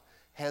God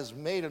has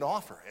made an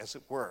offer, as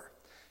it were.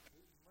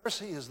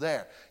 Mercy is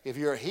there. If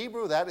you're a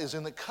Hebrew, that is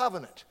in the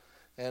covenant,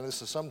 and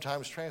this is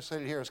sometimes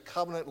translated here as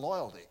covenant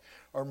loyalty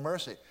or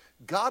mercy.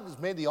 God has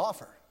made the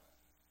offer,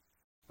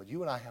 but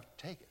you and I have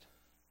to take it.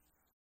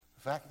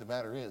 The fact of the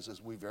matter is,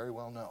 as we very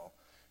well know,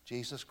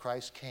 Jesus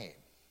Christ came.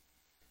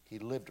 He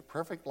lived a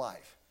perfect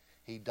life.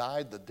 He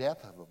died the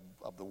death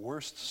of the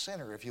worst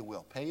sinner, if you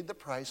will, paid the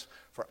price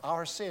for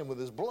our sin with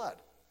his blood.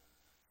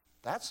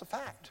 That's a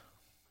fact.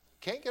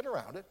 Can't get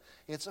around it.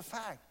 It's a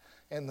fact.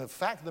 And the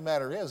fact of the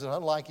matter is that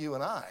unlike you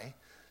and I,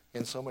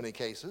 in so many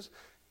cases,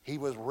 he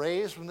was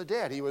raised from the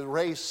dead. He was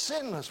raised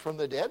sinless from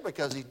the dead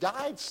because he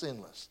died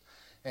sinless.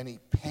 And he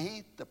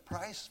paid the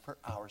price for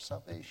our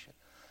salvation.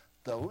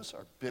 Those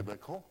are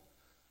biblical,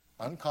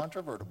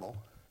 incontrovertible,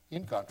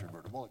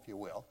 if you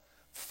will,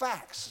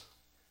 facts.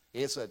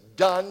 It's a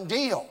done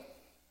deal.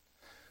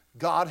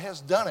 God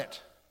has done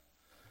it.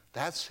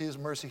 That's his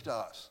mercy to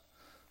us.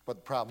 But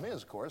the problem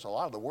is, of course, a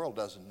lot of the world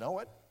doesn't know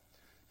it.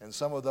 And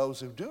some of those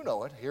who do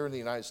know it, here in the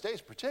United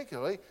States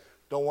particularly,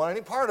 don't want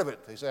any part of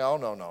it. They say, oh,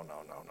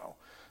 no.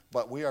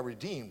 But we are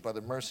redeemed by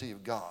the mercy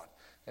of God.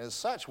 And as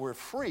such, we're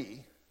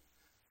free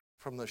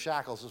from the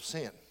shackles of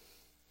sin.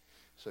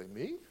 You say,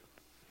 me?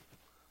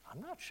 I'm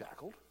not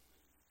shackled.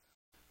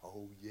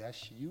 Oh,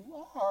 yes, you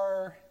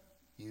are.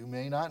 You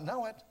may not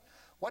know it.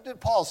 What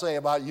did Paul say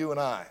about you and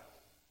I?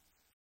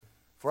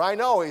 For I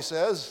know, he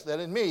says,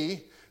 that in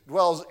me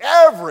dwells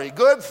every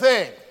good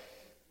thing.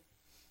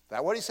 Is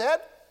that what he said?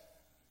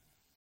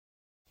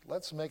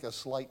 Let's make a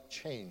slight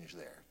change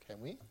there,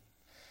 can we? He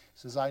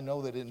says, I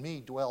know that in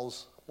me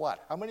dwells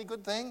what? How many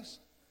good things?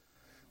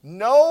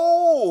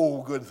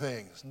 No good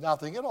things.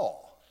 Nothing at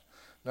all.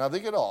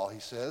 Nothing at all, he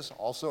says.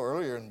 Also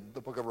earlier in the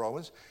book of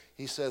Romans,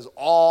 he says,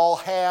 all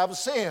have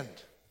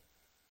sinned.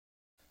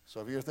 So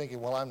if you're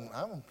thinking, well, I'm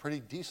a pretty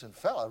decent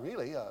fella,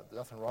 really,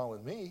 nothing wrong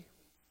with me.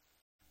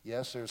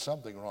 Yes, there's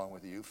something wrong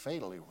with you,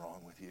 fatally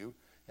wrong with you,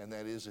 and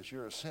that is that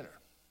you're a sinner.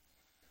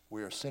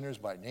 We are sinners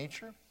by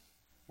nature.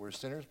 We're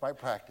sinners by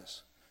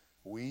practice.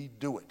 We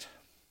do it.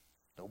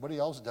 Nobody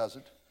else does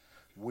it.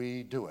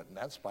 We do it. And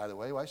that's, by the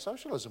way, why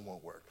socialism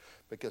won't work.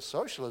 Because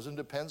socialism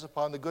depends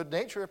upon the good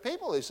nature of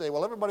people. They say,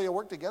 well, everybody will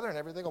work together and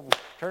everything will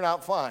turn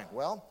out fine.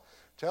 Well,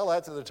 tell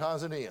that to the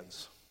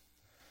Tanzanians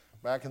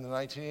back in the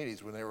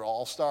 1980s when they were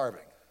all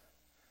starving.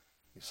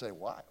 You say,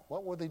 why?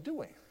 What were they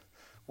doing?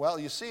 Well,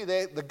 you see,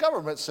 the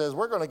government says,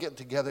 we're going to get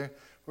together.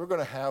 We're going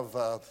to have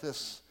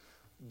this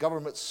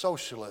government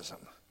socialism.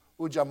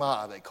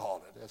 Ujamaa, they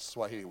called it. That's a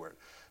Swahili word.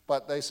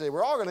 But they say,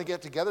 we're all going to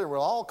get together, and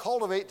we'll all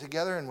cultivate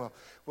together, and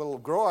we'll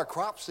grow our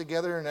crops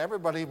together, and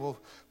everybody will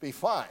be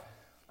fine.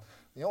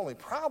 The only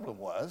problem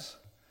was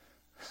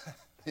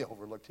they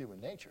overlooked human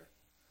nature.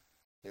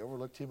 They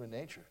overlooked human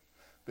nature.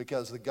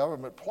 Because the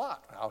government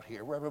plot out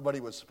here, where everybody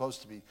was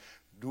supposed to be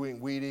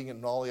doing weeding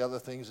and all the other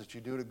things that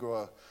you do to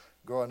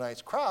grow a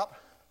nice crop,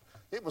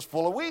 it was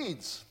full of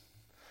weeds.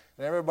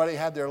 And everybody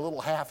had their little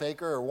half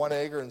acre or 1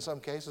 acre in some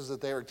cases that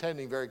they were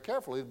tending very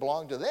carefully. It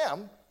belonged to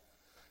them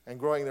and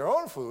growing their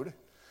own food.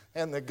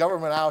 And the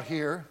government out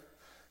here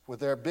with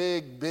their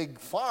big, big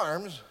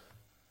farms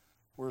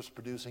was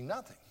producing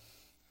nothing.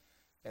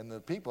 And the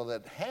people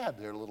that had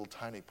their little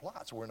tiny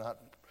plots were not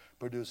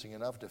producing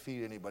enough to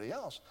feed anybody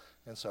else.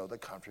 And so the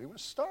country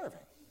was starving.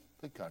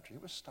 The country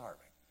was starving.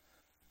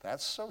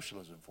 That's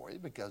socialism for you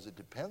because it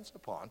depends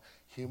upon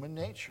human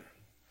nature.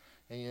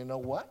 And you know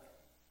what?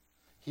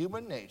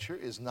 Human nature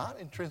is not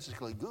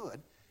intrinsically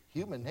good.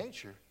 Human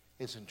nature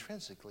is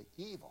intrinsically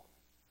evil.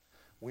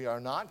 We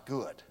are not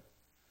good.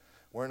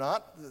 We're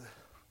not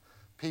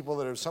people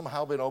that have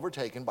somehow been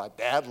overtaken by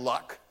bad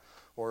luck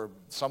or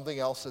something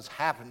else that's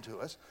happened to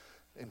us.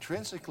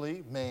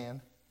 Intrinsically,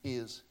 man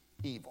is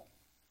evil.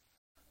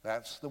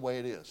 That's the way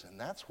it is. And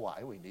that's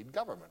why we need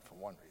government for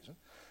one reason.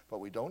 But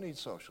we don't need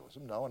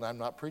socialism. No, and I'm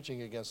not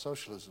preaching against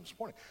socialism this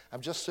morning.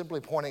 I'm just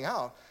simply pointing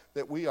out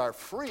that we are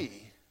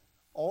free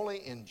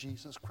only in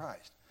Jesus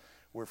Christ.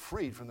 We're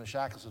freed from the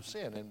shackles of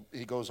sin. And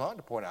he goes on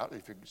to point out,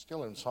 if you're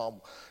still in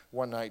Psalm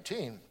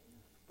 119,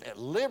 that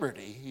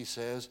liberty, he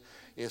says,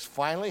 is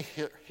finally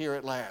here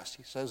at last.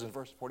 He says in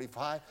verse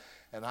 45,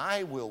 and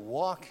I will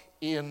walk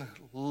in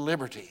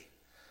liberty.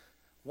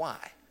 Why?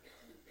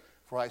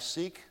 For I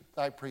seek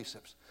thy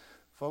precepts.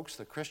 Folks,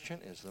 the Christian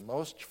is the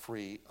most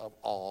free of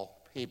all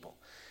people.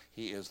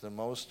 He is the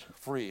most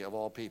free of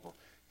all people.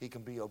 He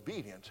can be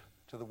obedient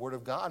to the Word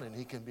of God, and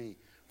he can be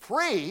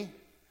free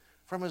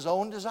from his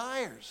own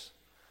desires.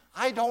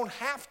 I don't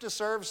have to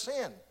serve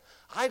sin.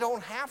 I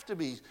don't have to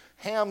be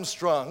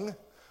hamstrung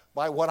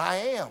by what I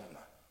am.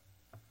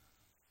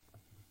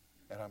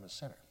 And I'm a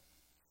sinner.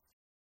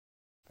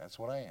 That's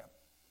what I am.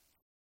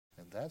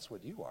 And that's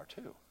what you are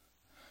too.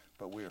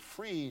 But we're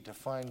free to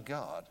find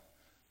God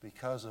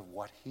because of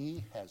what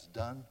he has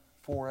done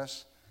for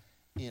us,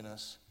 in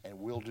us, and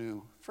will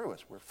do through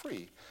us. We're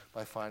free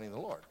by finding the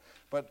Lord.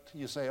 But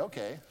you say,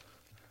 okay,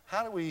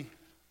 how do we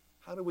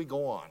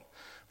go on?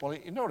 Well,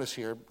 you notice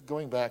here,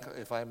 going back,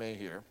 if I may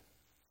here,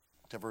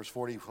 to verse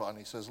 41,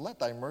 he says, let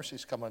thy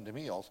mercies come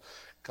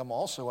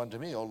also unto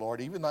me, O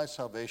Lord, even thy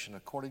salvation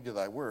according to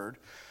thy word.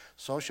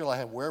 So shall I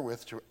have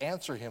wherewith to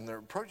answer him that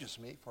reproaches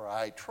me, for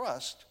I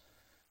trust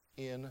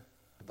in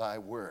thy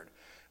word.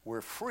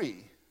 We're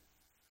free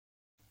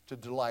to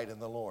delight in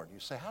the Lord. You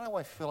say, how do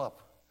I fill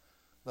up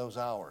those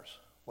hours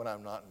when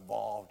I'm not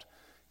involved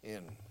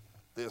in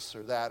this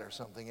or that or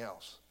something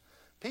else?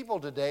 People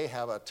today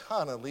have a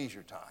ton of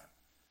leisure time.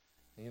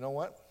 And you know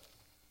what?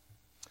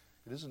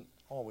 It isn't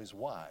always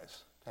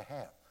wise to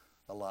have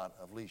a lot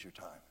of leisure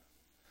time.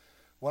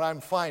 What I'm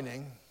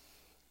finding,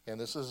 and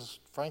this is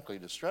frankly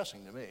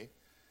distressing to me,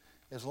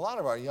 is a lot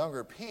of our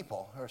younger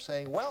people are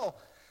saying, well,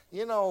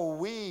 you know,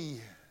 we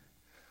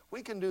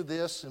can do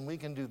this and we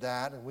can do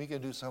that and we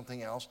can do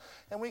something else,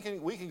 and we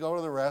can go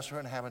to the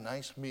restaurant and have a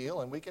nice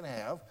meal, and we can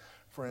have,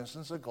 for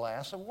instance, a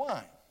glass of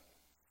wine.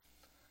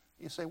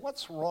 You say,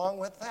 what's wrong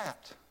with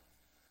that?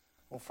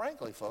 Well,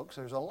 frankly, folks,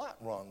 there's a lot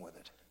wrong with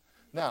it.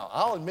 Now,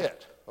 I'll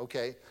admit,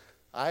 okay,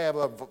 I have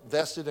a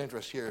vested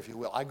interest here, if you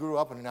will. I grew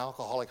up in an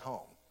alcoholic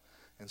home,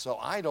 and so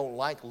I don't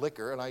like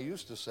liquor, and I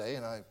used to say,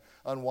 and I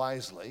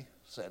unwisely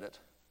said it,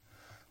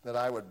 that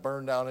I would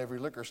burn down every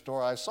liquor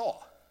store I saw.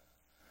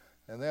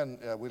 And then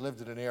we lived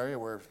in an area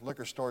where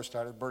liquor stores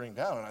started burning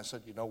down, and I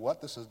said, you know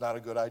what, this is not a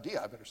good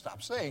idea. I better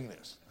stop saying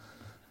this.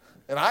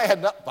 And I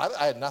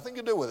had nothing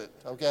to do with it,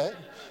 okay?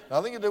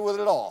 Nothing to do with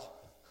it at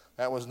all.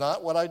 That was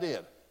not what I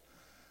did.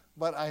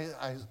 But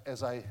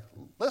as I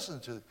listen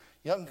to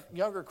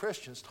younger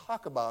Christians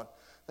talk about,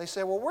 they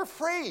say, well, we're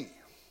free.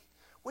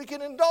 We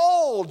can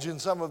indulge in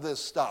some of this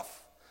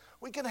stuff.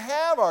 We can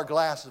have our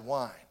glass of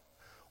wine.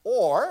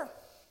 Or,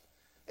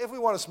 if we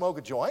want to smoke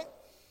a joint,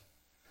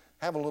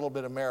 have a little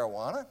bit of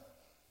marijuana,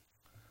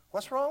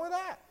 what's wrong with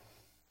that?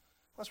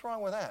 What's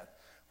wrong with that?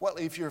 Well,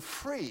 if you're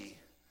free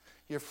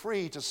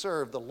to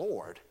serve the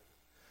Lord,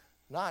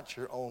 not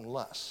your own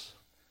lusts.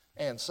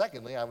 And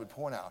secondly, I would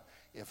point out,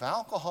 if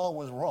alcohol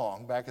was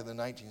wrong back in the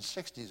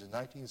 1960s and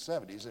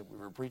 1970s, and we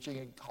were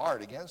preaching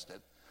hard against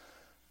it,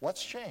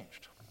 what's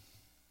changed?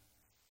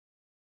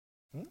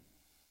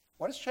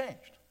 What has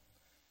changed?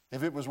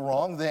 If it was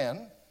wrong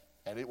then,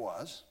 and it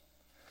was,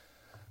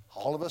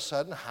 all of a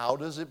sudden, how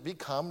does it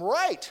become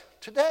right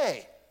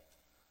today?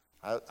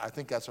 I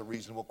think that's a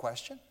reasonable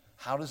question.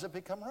 How does it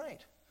become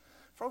right?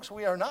 Folks,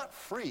 we are not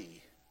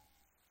free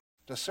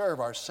to serve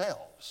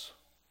ourselves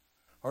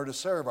or to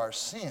serve our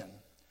sin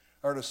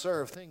or to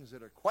serve things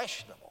that are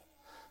questionable.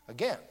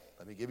 Again,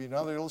 let me give you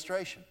another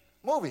illustration.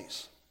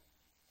 Movies.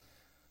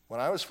 When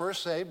I was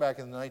first saved back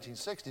in the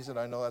 1960s, and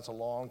I know that's a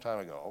long time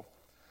ago,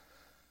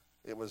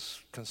 it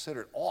was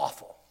considered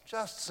awful,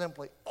 just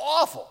simply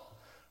awful,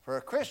 for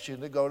a Christian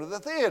to go to the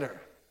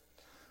theater.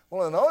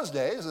 Well, in those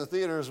days, the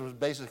theaters was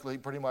basically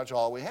pretty much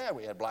all we had.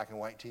 We had black and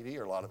white TV,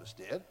 or a lot of us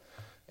did,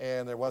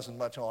 and there wasn't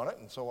much on it,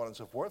 and so on and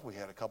so forth. We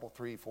had a couple,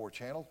 3, 4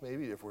 channels,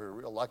 maybe, if we were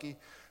real lucky,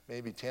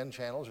 maybe 10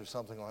 channels or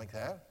something like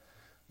that.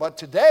 But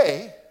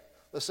today,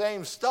 the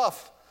same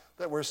stuff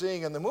that we're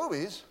seeing in the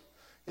movies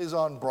is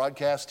on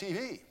broadcast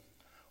TV,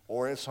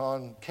 or it's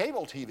on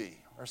cable TV,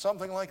 or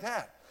something like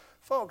that.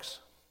 Folks,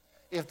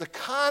 if the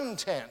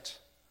content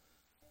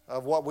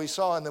of what we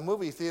saw in the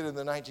movie theater in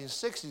the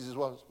 1960s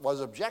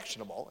was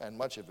objectionable, and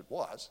much of it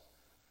was,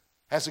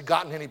 has it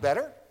gotten any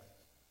better?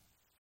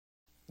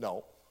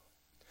 No.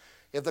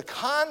 If the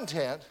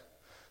content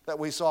that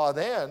we saw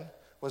then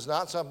was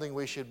not something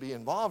we should be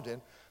involved in,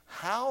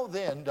 how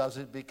then does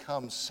it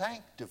become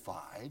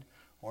sanctified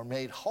or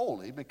made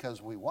holy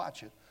because we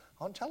watch it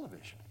on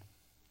television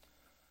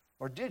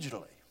or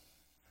digitally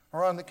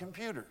or on the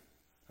computer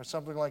or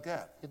something like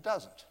that? It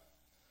doesn't.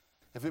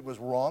 If it was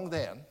wrong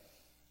then,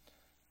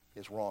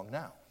 it's wrong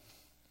now.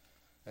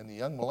 And the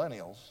young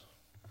millennials,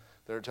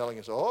 they're telling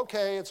us, oh,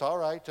 okay, it's all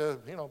right to,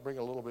 bring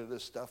a little bit of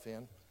this stuff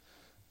in.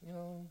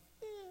 Who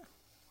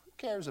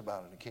cares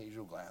about an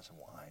occasional glass of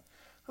wine?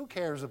 Who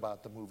cares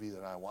about the movie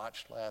that I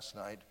watched last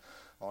night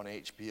on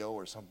HBO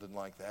or something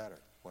like that, or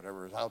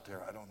whatever is out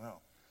there? I don't know.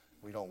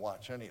 We don't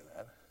watch any of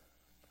that.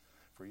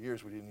 For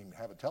years, we didn't even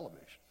have a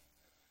television.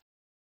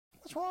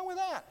 What's wrong with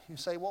that? You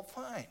say, well,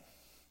 fine.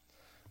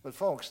 But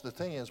folks, the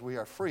thing is, we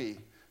are free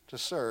to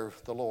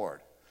serve the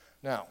Lord.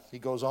 Now, he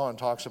goes on and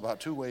talks about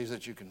 2 ways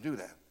that you can do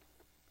that.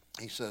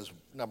 He says,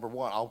 number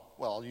one,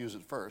 I'll use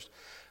it first.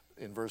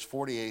 In verse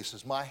 48, he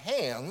says, my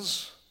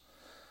hands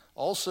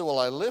also will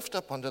I lift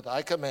up unto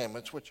thy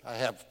commandments, which I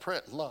have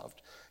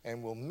loved,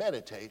 and will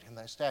meditate in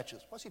thy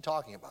statutes. What's he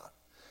talking about?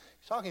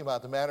 He's talking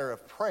about the matter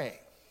of praying.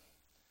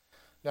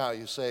 Now,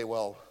 you say,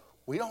 well,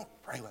 we don't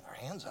pray with our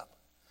hands up.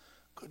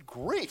 Good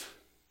grief.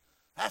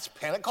 That's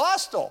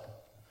Pentecostal.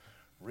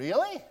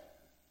 Really?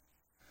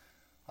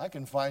 I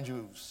can find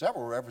you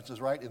several references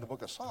right in the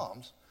book of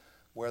Psalms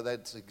where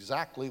that's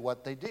exactly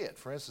what they did.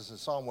 For instance, in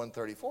Psalm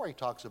 134, he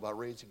talks about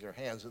raising your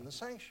hands in the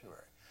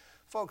sanctuary.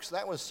 Folks,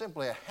 that was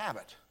simply a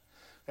habit.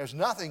 There's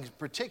nothing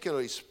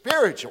particularly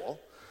spiritual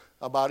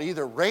about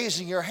either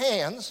raising your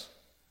hands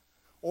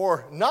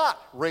or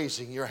not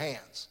raising your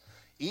hands.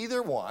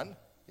 Either one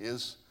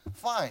is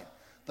fine.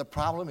 The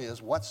problem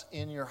is what's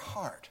in your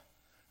heart.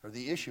 Or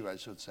the issue, I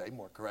should say,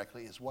 more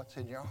correctly, is what's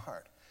in your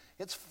heart.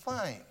 It's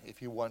fine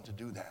if you want to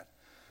do that.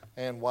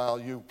 And while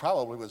you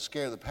probably would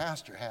scare the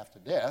pastor half to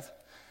death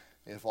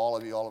if all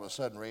of you all of a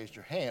sudden raised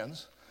your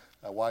hands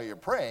while you're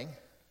praying,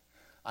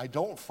 I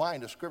don't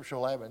find a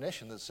scriptural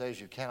admonition that says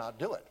you cannot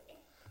do it.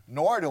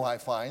 Nor do I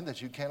find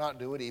that you cannot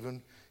do it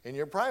even in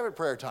your private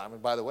prayer time.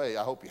 And by the way,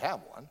 I hope you have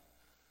one.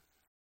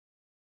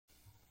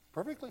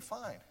 Perfectly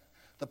fine.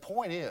 The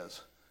point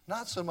is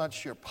not so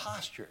much your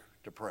posture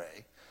to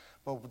pray,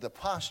 but the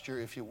posture,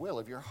 if you will,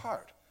 of your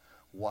heart.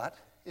 What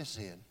is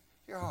in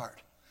your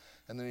heart?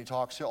 And then he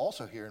talks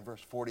also here in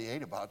verse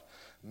 48 about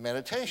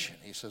meditation.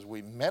 He says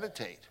we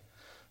meditate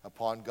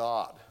upon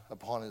God,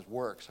 upon his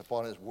works,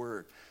 upon his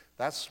word.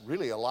 That's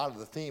really a lot of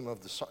the theme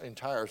of the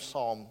entire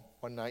Psalm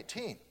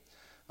 119.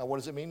 Now, what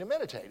does it mean to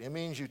meditate? It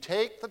means you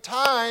take the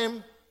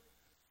time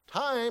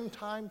to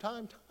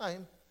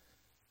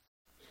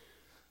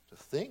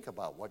think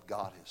about what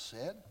God has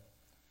said,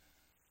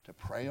 to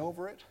pray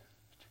over it,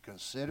 to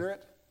consider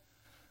it.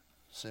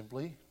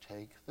 Simply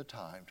take the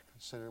time to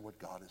consider what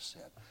God has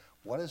said.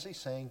 What is he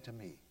saying to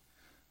me?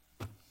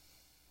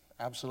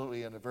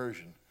 Absolutely an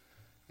aversion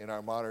in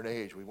our modern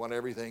age. We want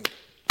everything,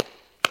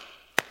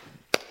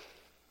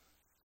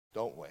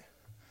 don't we?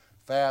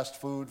 Fast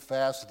food,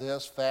 fast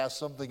this, fast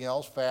something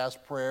else,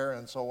 fast prayer,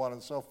 and so on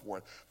and so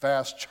forth.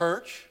 Fast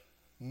church.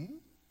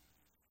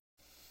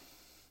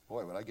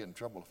 Boy, would I get in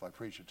trouble if I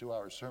preached a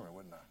 2-hour sermon,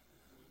 wouldn't I?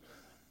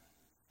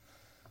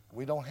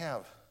 We don't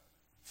have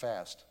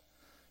fast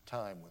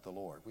time with the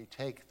Lord. We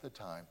take the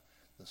time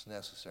that's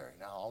necessary.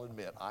 Now, I'll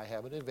admit, I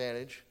have an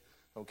advantage.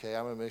 Okay,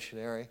 I'm a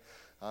missionary.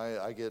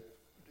 I get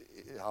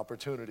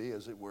opportunity,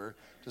 as it were,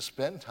 to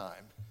spend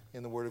time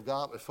in the Word of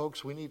God. But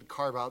folks, we need to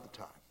carve out the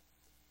time.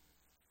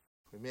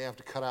 We may have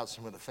to cut out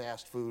some of the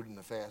fast food and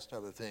the fast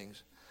other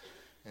things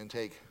and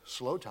take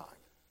slow time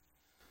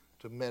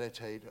to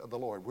meditate on the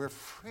Lord. We're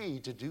free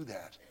to do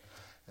that.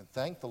 And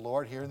thank the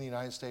Lord, here in the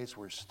United States,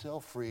 we're still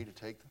free to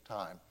take the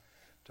time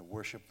to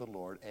worship the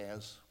Lord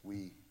as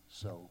we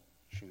so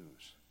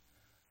choose.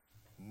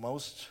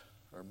 Most,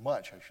 or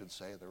much, I should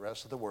say, the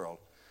rest of the world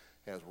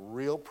has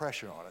real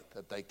pressure on it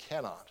that they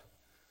cannot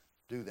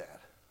do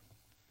that.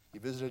 You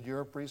visited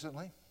Europe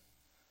recently?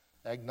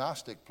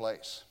 Agnostic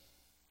place.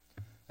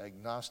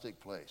 Agnostic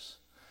place.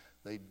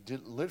 They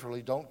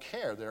literally don't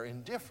care. They're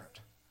indifferent.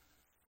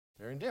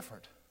 They're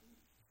indifferent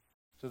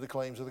to the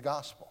claims of the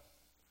gospel.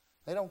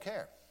 They don't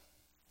care.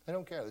 They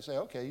don't care. They say,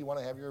 okay, you want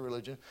to have your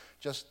religion,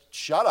 just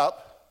shut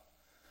up.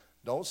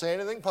 Don't say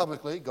anything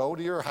publicly. Go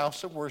to your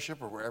house of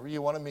worship or wherever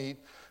you want to meet,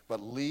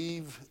 but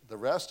leave the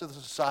rest of the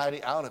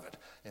society out of it.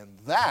 And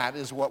that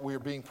is what we're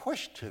being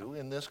pushed to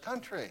in this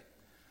country.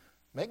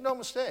 Make no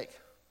mistake.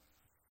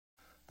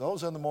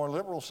 Those on the more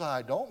liberal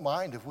side don't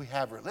mind if we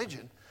have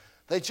religion.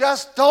 They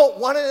just don't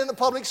want it in the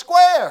public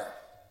square.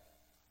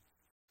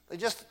 They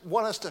just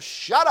want us to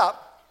shut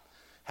up,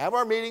 have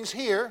our meetings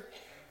here,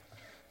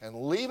 and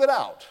leave it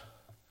out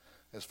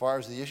as far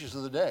as the issues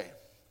of the day.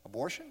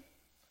 Abortion?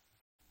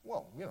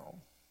 Well, you know,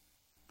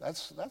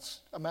 that's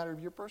a matter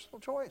of your personal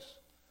choice.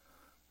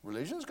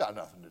 Religion's got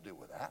nothing to do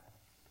with that.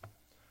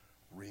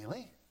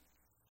 Really?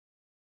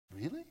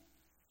 Really?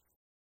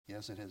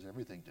 Yes, it has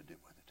everything to do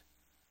with it.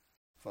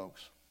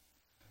 Folks,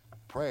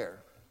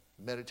 prayer,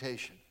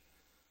 meditation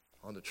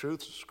on the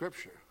truths of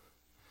Scripture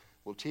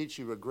will teach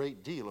you a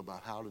great deal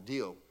about how to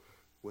deal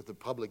with the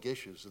public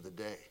issues of the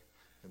day.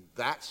 And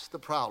that's the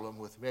problem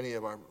with many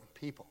of our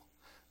people,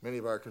 many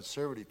of our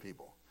conservative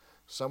people.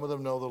 Some of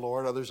them know the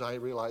Lord, others, I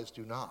realize,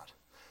 do not.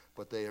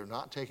 But they are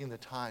not taking the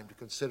time to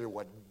consider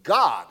what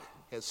God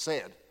has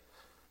said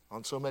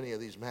on so many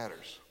of these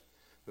matters.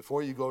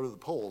 Before you go to the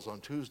polls on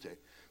Tuesday,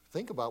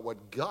 think about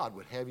what God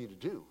would have you to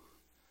do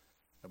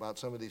about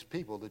some of these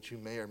people that you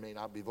may or may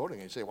not be voting.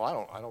 And you say,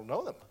 well, I don't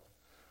know them.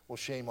 Well,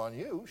 shame on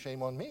you,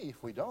 shame on me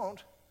if we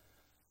don't.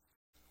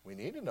 We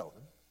need to know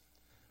them.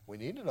 We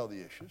need to know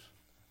the issues.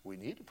 We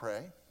need to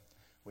pray.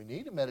 We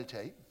need to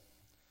meditate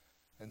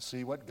and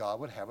see what God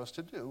would have us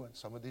to do in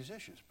some of these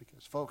issues.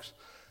 Because, folks,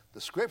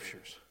 the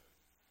Scriptures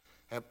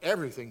have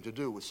everything to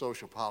do with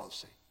social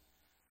policy.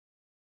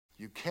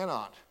 You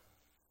cannot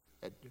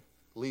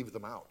leave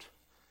them out.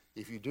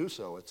 If you do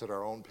so, it's at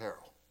our own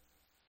peril.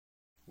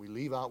 We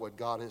leave out what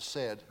God has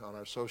said on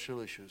our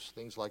social issues,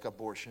 things like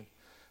abortion,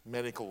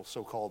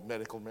 so-called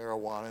medical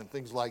marijuana, and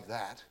things like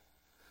that,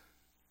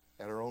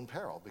 at our own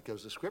peril,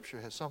 because the Scripture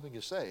has something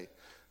to say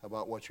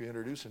about what you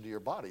introduce into your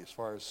body as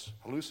far as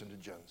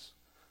hallucinogens,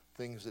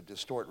 things that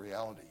distort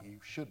reality. You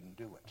shouldn't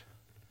do it.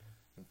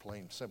 In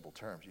plain, simple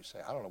terms, you say,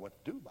 I don't know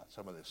what to do about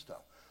some of this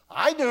stuff.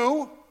 I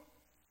do.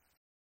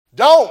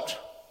 Don't.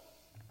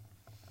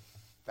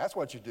 That's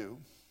what you do.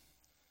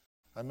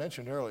 I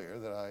mentioned earlier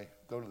that I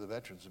go to the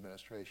Veterans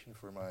Administration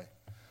for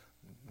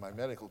my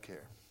medical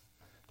care.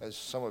 As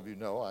some of you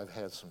know, I've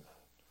had some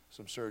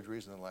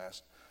surgeries in the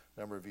last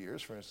number of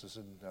years. For instance,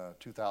 in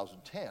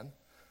 2010,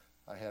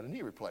 I had a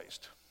knee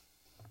replaced.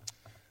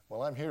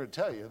 Well, I'm here to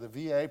tell you the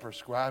VA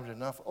prescribed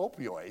enough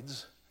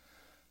opioids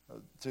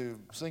to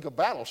sink a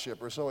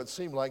battleship, or so it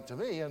seemed like to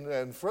me.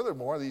 And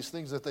furthermore, these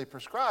things that they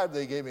prescribed,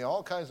 they gave me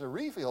all kinds of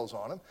refills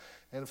on them.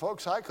 And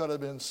folks, I could have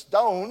been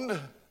stoned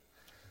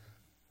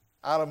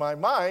out of my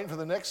mind for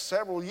the next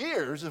several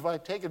years if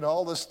I'd taken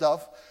all the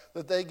stuff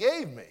that they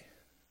gave me.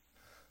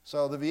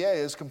 So the VA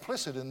is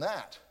complicit in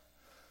that.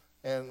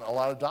 And a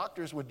lot of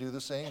doctors would do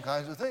the same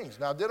kinds of things.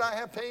 Now, did I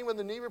have pain with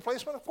the knee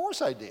replacement? Of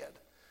course I did.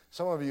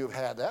 Some of you have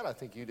had that. I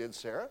think you did,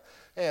 Sarah.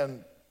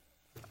 And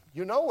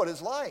you know what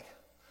it's like.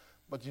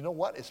 But you know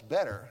what? It's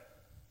better.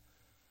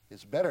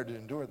 It's better to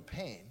endure the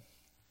pain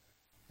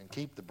and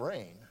keep the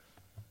brain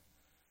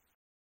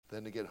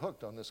than to get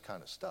hooked on this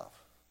kind of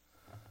stuff.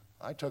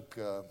 I took,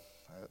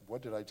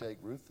 what did I take,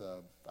 Ruth?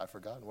 I've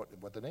forgotten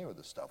what the name of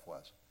this stuff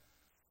was.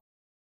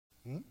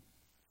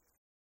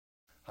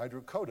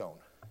 Hydrocodone.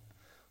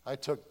 I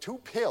took 2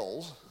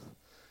 pills,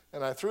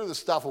 and I threw the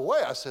stuff away.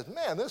 I said,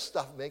 man, this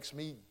stuff makes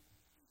me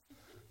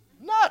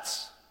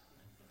nuts.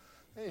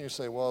 And you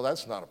say, well,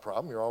 that's not a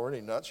problem. You're already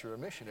nuts. You're a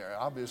missionary.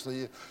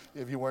 Obviously,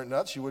 if you weren't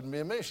nuts, you wouldn't be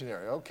a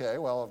missionary. Okay,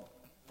 well,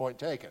 point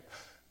taken.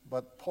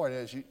 But the point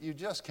is, you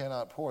just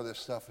cannot pour this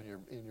stuff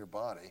in your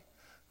body,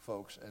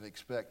 folks, and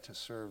expect to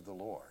serve the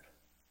Lord.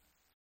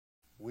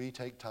 We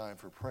take time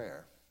for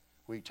prayer.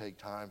 We take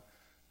time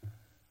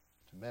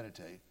to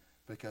meditate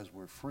because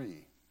we're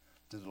free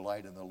to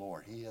delight in the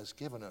Lord. He has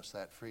given us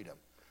that freedom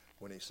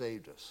when He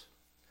saved us,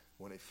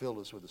 when He filled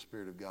us with the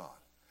Spirit of God.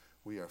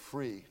 We are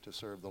free to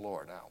serve the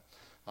Lord. Now,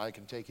 I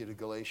can take you to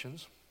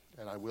Galatians,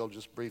 and I will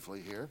just briefly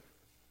here.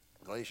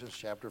 Galatians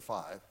chapter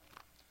 5.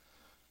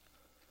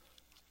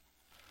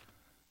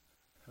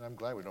 And I'm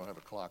glad we don't have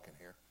a clock in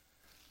here.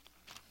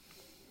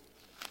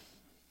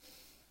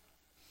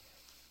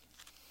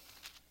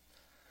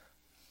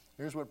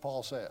 Here's what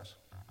Paul says.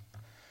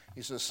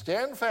 He says,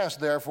 stand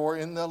fast, therefore,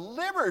 in the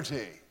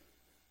liberty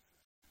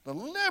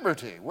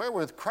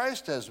wherewith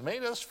Christ has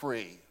made us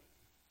free.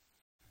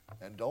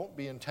 And don't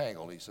be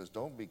entangled. He says,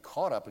 don't be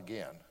caught up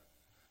again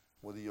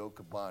with the yoke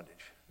of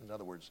bondage. In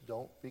other words,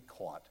 don't be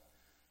caught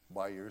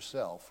by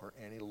yourself or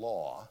any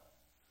law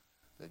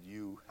that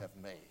you have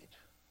made.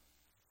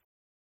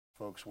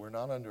 Folks, we're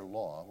not under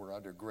law, we're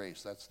under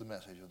grace. That's the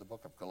message of the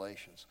book of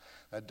Galatians.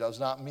 That does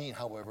not mean,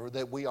 however,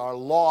 that we are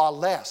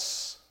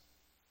lawless,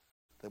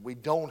 that we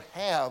don't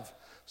have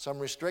some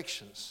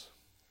restrictions.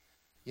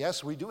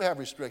 Yes, we do have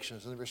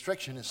restrictions, and the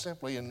restriction is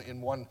simply,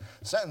 in one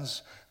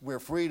sentence, we're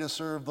free to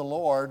serve the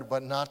Lord,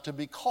 but not to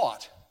be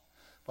caught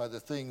by the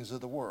things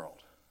of the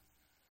world.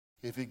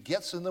 If it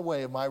gets in the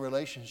way of my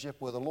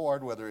relationship with the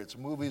Lord, whether it's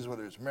movies,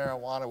 whether it's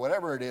marijuana,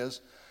 whatever it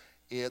is,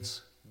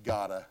 it's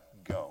gotta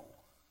go.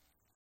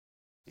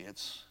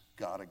 It's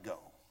gotta go.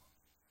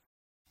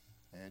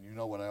 And you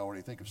know what I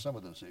already think of some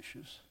of those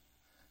issues.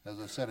 As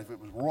I said, if it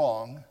was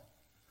wrong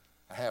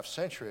a half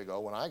century ago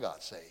when I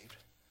got saved,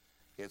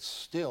 it's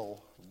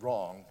still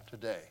wrong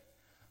today.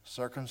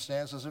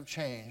 Circumstances have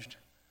changed.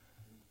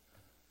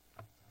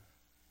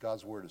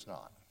 God's word is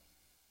not.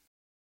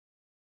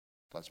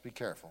 Let's be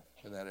careful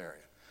in that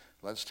area.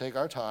 Let's take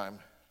our time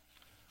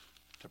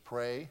to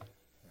pray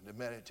and to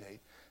meditate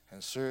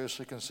and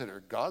seriously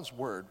consider. God's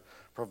word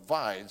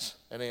provides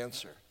an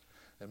answer.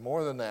 And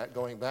more than that,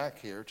 going back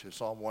here to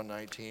Psalm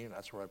 119,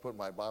 that's where I put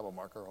my Bible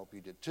marker. I hope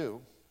you did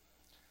too.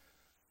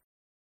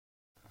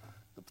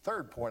 The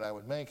third point I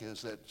would make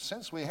is that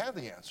since we have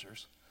the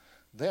answers,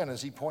 then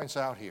as he points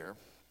out here,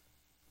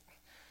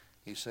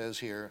 he says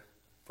here,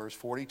 verse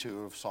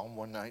 42 of Psalm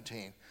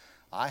 119,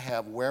 I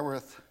have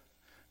wherewith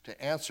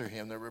to answer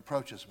him that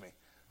reproaches me.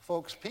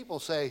 Folks, people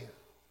say,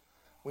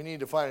 we need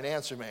to find an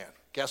answer man.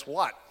 Guess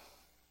what?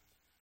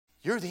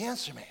 You're the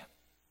answer man.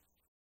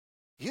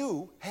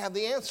 You have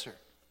the answer.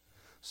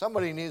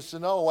 Somebody needs to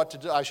know what to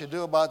do. I should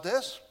do about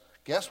this.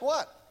 Guess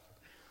what?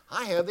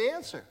 I have the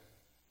answer.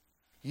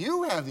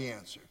 You have the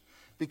answer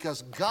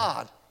because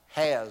God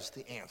has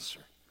the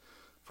answer.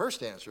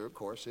 First answer, of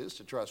course, is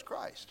to trust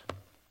Christ.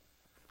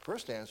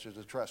 First answer is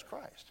to trust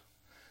Christ.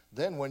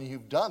 Then when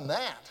you've done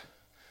that,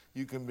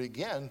 you can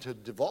begin to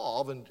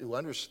devolve and to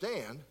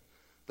understand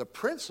the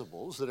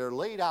principles that are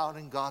laid out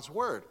in God's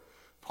Word.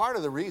 Part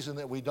of the reason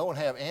that we don't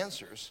have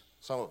answers,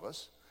 some of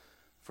us,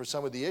 for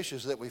some of the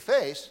issues that we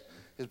face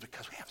is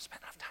because we haven't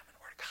spent enough time in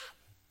the Word of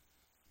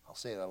God. I'll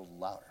say that a little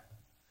louder.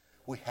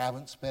 We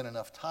haven't spent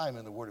enough time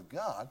in the Word of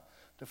God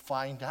to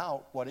find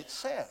out what it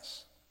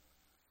says.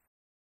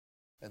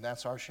 And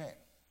that's our shame.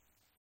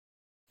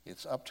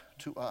 It's up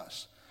to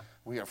us.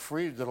 We are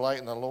free to delight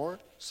in the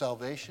Lord.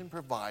 Salvation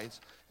provides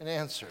an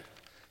answer.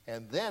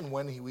 And then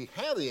when we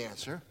have the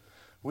answer,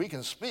 we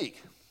can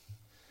speak.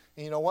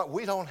 And you know what?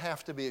 We don't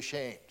have to be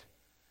ashamed.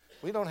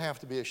 We don't have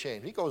to be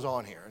ashamed. He goes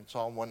on here in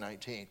Psalm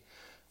 119,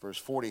 verse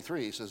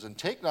 43. He says, and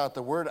take not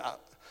the word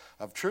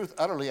of truth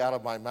utterly out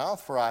of my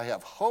mouth, for I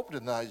have hoped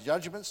in thy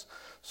judgments,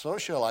 so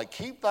shall I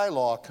keep thy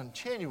law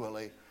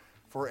continually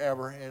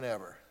forever and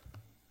ever.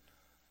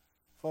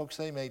 Folks,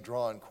 they may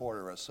draw and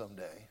quarter us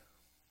someday.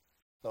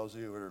 Those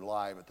of you who are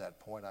alive at that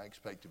point, I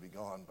expect to be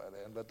gone by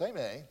then, but they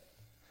may.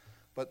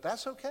 But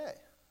that's okay.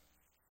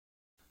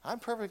 I'm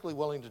perfectly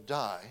willing to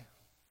die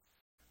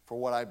for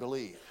what I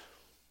believe.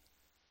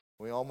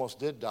 We almost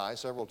did die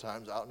several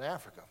times out in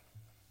Africa.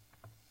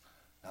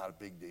 Not a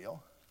big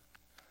deal.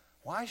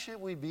 Why should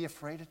we be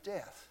afraid of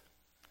death?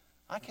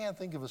 I can't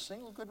think of a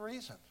single good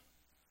reason.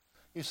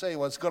 You say,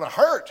 well, it's going to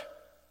hurt.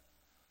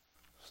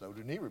 So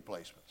do knee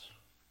replacements,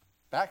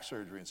 back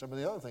surgery, and some of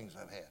the other things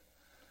I've had.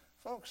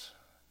 Folks,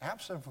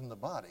 absent from the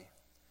body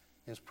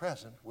is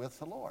present with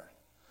the Lord.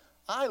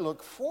 I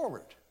look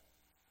forward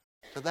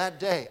to that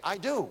day. I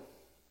do.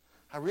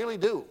 I really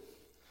do.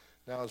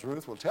 Now, as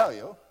Ruth will tell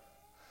you,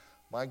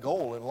 my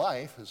goal in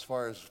life, as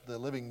far as the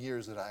living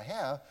years that I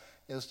have,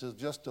 is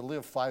to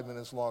live 5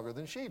 minutes longer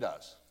than she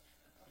does.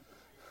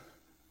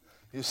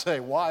 You say,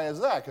 why is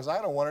that? Because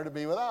I don't want her to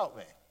be without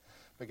me.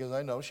 Because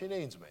I know she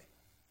needs me.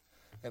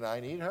 And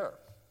I need her.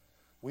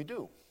 We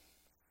do.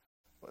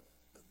 But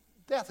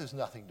death is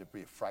nothing to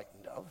be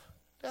frightened of.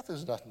 Death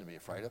is nothing to be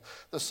afraid of.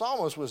 The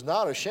psalmist was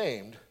not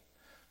ashamed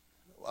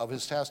of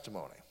his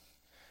testimony.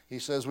 He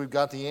says we've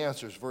got the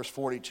answers. Verse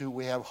 42,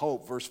 we have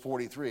hope. Verse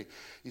 43,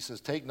 he says,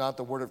 take not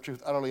the word of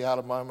truth utterly out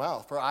of my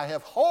mouth, for I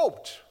have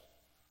hoped.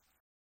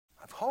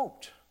 I've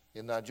hoped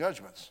in thy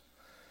judgments.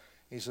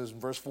 He says in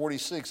verse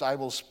 46, I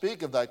will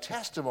speak of thy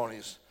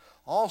testimonies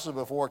also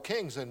before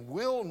kings and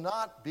will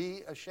not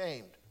be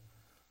ashamed.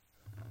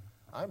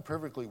 I'm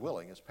perfectly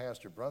willing, as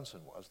Pastor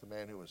Brunson was, the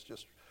man who was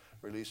just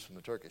released from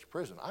the Turkish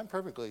prison, I'm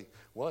perfectly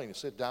willing to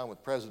sit down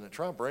with President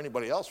Trump or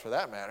anybody else for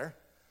that matter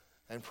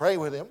and pray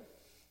with him,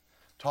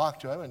 talk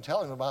to him, and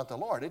tell him about the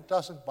Lord. It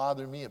doesn't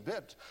bother me a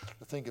bit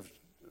to think of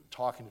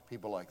talking to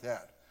people like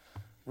that.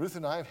 Ruth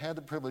and I have had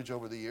the privilege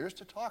over the years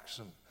to talk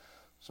to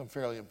some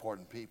fairly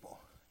important people.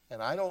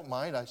 And I don't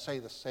mind. I say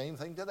the same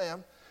thing to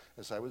them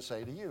as I would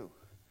say to you.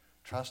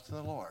 Trust in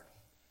the Lord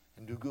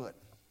and do good.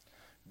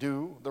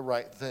 Do the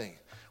right thing.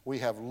 We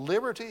have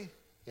liberty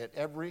in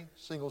every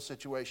single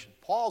situation.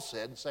 Paul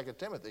said in 2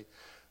 Timothy,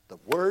 the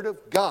word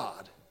of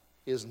God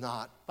is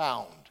not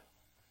bound.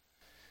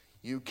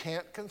 You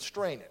can't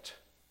constrain it.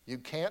 You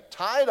can't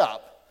tie it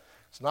up.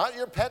 It's not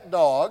your pet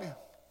dog.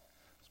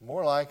 It's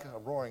more like a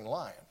roaring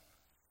lion.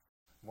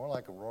 More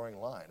like a roaring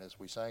lion, as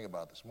we sang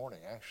about this morning,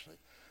 actually.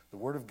 The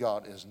Word of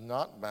God is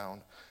not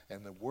bound,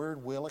 and the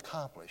Word will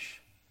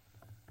accomplish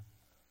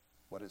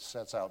what it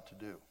sets out to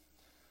do.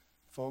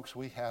 Folks,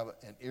 we have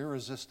an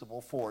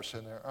irresistible force,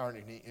 and there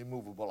aren't any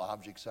immovable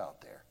objects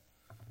out there.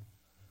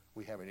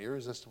 We have an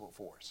irresistible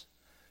force,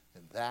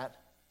 and that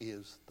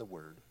is the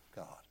Word of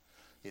God.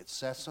 It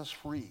sets us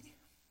free.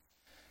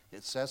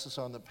 It sets us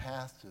on the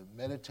path to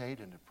meditate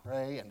and to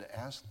pray and to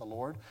ask the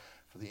Lord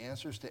for the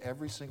answers to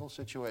every single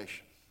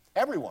situation.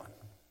 Everyone.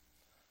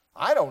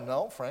 I don't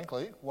know,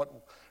 frankly,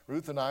 what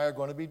Ruth and I are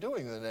going to be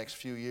doing in the next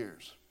few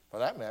years. For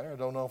that matter, I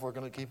don't know if we're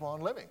going to keep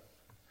on living.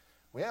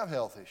 We have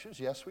health issues.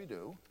 Yes, we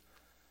do.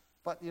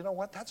 But you know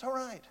what? That's all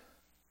right.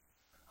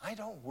 I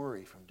don't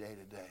worry from day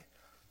to day.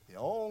 The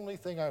only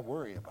thing I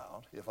worry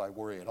about, if I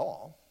worry at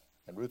all,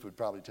 and Ruth would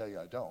probably tell you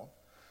I don't,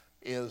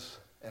 is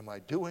am I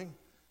doing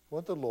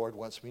what the Lord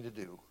wants me to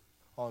do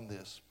on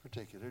this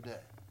particular day?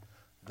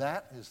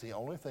 That is the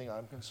only thing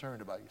I'm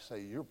concerned about. You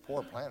say, you're a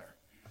poor planner.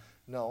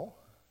 No,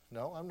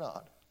 I'm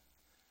not.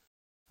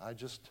 I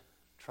just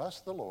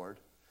trust the Lord,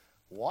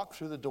 walk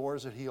through the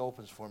doors that He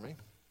opens for me,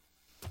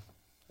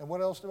 and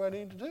what else do I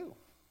need to do?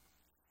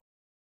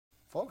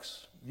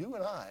 Folks, you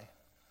and I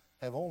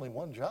have only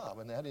one job,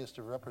 and that is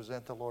to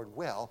represent the Lord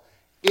well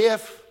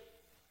if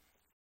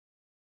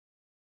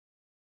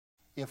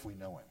we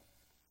know Him.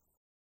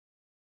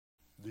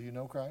 Do you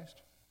know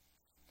Christ?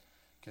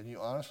 Can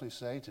you honestly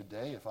say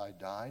today, if I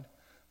died,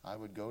 I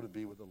would go to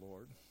be with the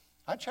Lord?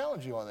 I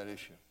challenge you on that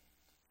issue.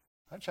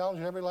 I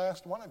challenge every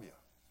last one of you.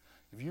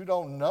 If you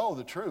don't know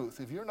the truth,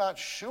 if you're not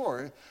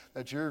sure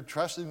that you're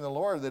trusting the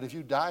Lord, that if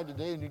you died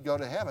today and you'd go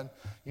to heaven,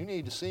 you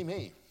need to see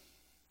me.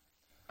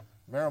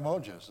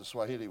 Maramoja, as the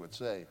Swahili would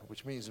say,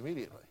 which means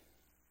immediately.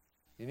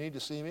 You need to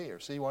see me or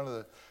see one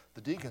of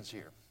the deacons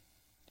here.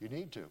 You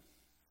need to.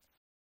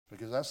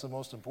 Because that's the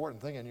most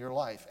important thing in your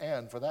life,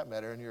 and for that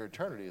matter, in your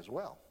eternity as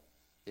well.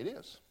 It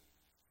is.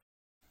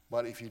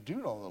 But if you do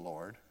know the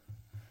Lord,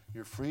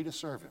 you're free to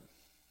serve Him.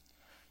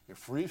 You're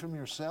free from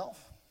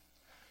yourself.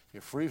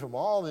 You're free from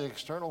all the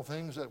external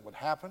things that would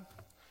happen.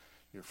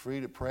 You're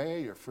free to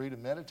pray. You're free to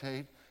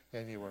meditate.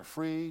 And you are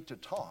free to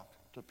talk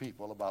to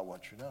people about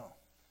what you know.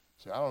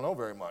 Say, I don't know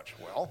very much.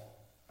 Well,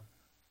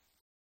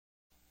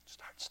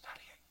 start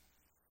studying.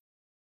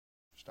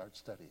 Start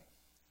studying.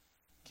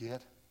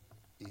 Get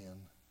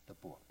in the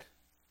book.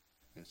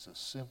 It's as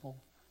simple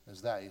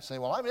as that. You say,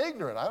 well, I'm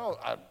ignorant.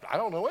 I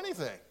don't know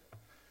anything.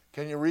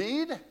 Can you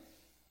read?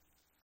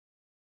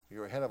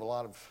 You're ahead of a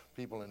lot of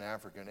people in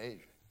Africa and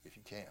Asia, if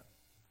you can.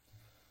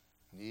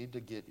 You need to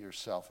get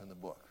yourself in the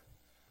book.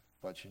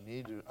 But you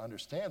need to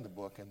understand the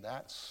book, and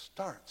that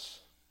starts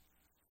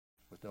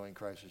with knowing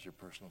Christ as your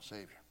personal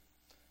Savior.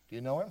 Do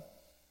you know Him?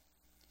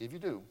 If you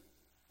do,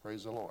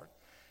 praise the Lord.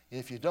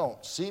 If you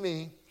don't, see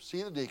me,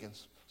 see the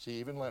deacons, see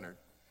even Leonard.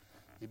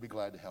 He'd be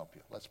glad to help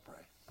you. Let's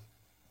pray.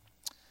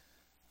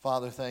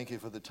 Father, thank you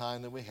for the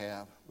time that we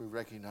have. We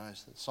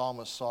recognize that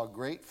Psalmist saw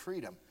great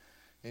freedom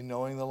in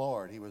knowing the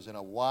Lord. He was in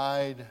a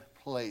wide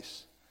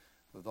place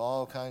with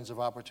all kinds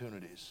of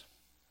opportunities,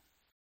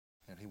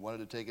 and he wanted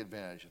to take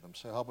advantage of them.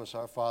 So help us,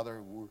 our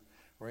Father.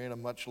 We're in a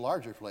much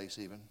larger place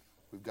even.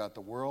 We've got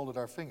the world at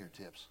our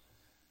fingertips,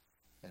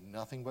 and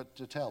nothing but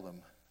to tell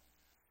them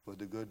with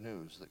the good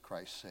news that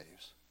Christ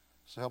saves.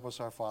 So help us,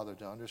 our Father,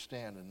 to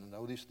understand and to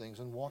know these things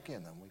and walk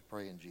in them. We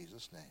pray in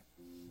Jesus' name.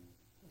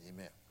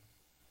 Amen.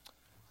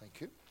 Thank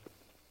you.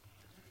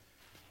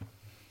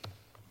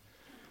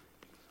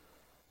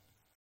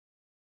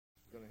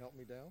 Going to help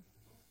me down?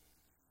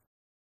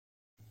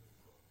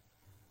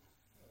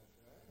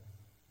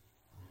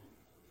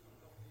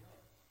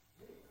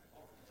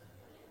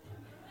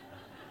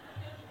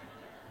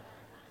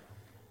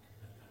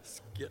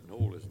 Getting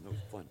old is no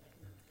fun.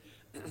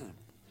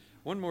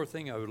 One more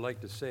thing I would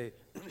like to say.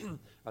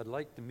 I'd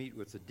like to meet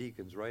with the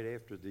deacons right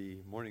after the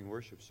morning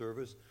worship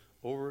service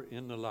over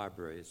in the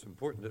library. It's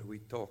important that we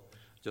talk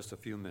just a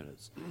few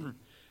minutes.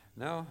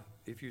 Now,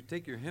 if you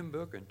take your hymn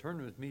book and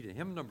turn with me to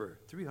hymn number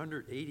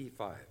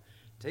 385,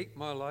 Take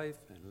My Life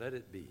and Let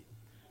It Be.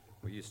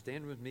 Will you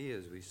stand with me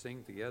as we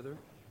sing together?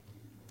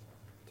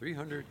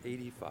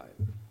 385.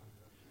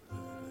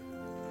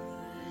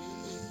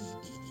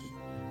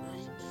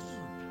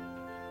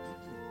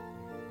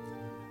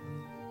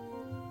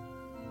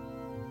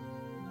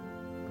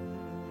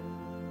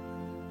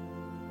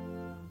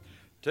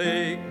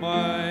 Take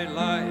my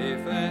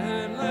life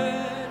and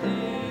let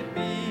it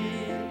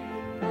be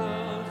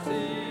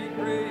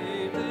consecrated,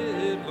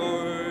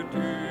 Lord,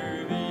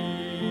 to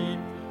Thee.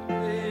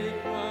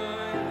 Take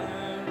my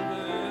hand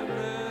and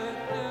let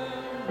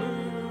them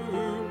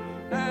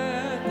move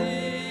at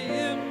the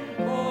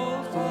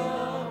impulse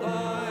of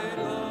Thy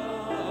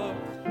love,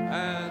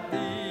 at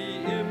the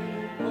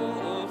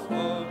impulse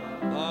of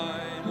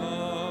Thy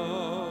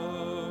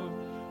love.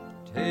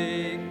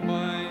 Take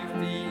my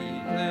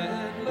feet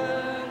and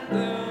let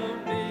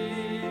them be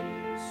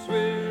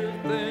swift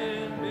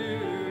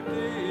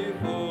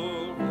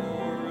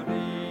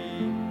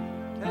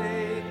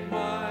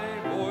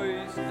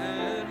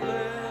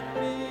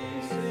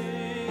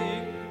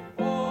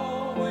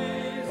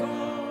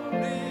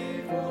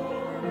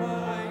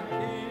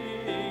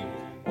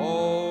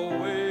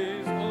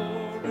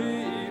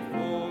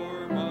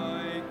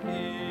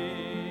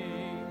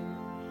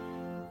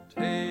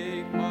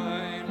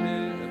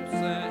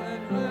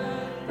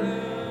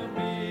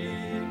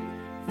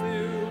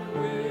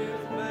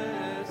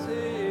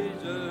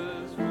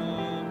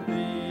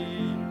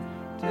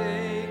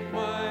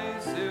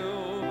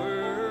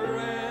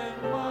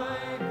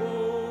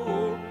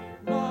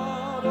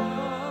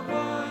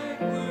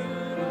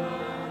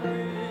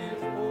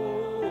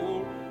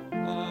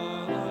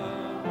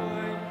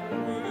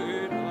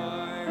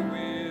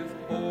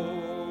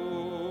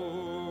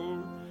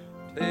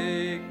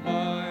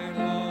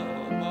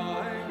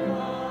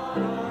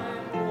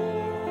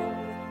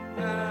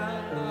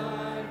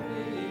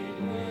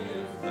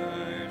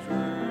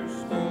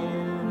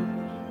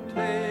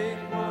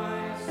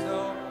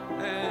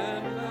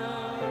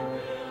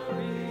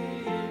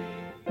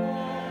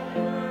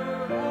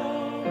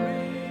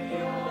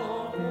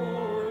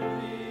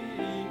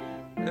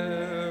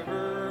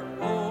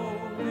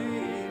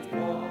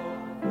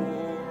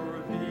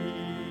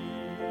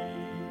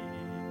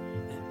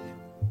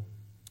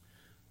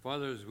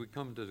Father, as we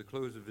come to the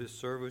close of this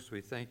service, we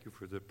thank you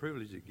for the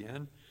privilege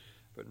again.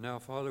 But now,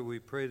 Father, we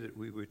pray that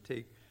we would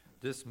take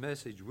this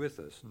message with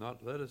us,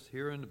 not let us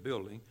here in the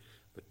building,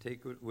 but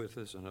take it with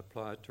us and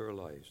apply it to our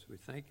lives. We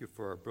thank you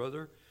for our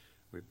brother.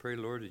 We pray,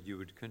 Lord, that you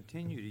would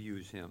continue to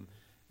use him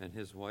and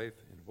his wife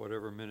in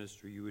whatever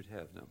ministry you would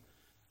have them.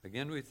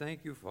 Again, we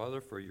thank you,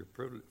 Father, for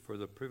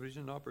the privilege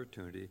and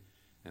opportunity,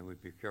 and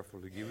we'd be careful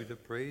to give you the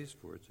praise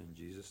for it. In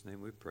Jesus' name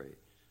we pray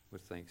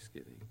with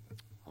thanksgiving.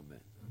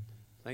 Amen.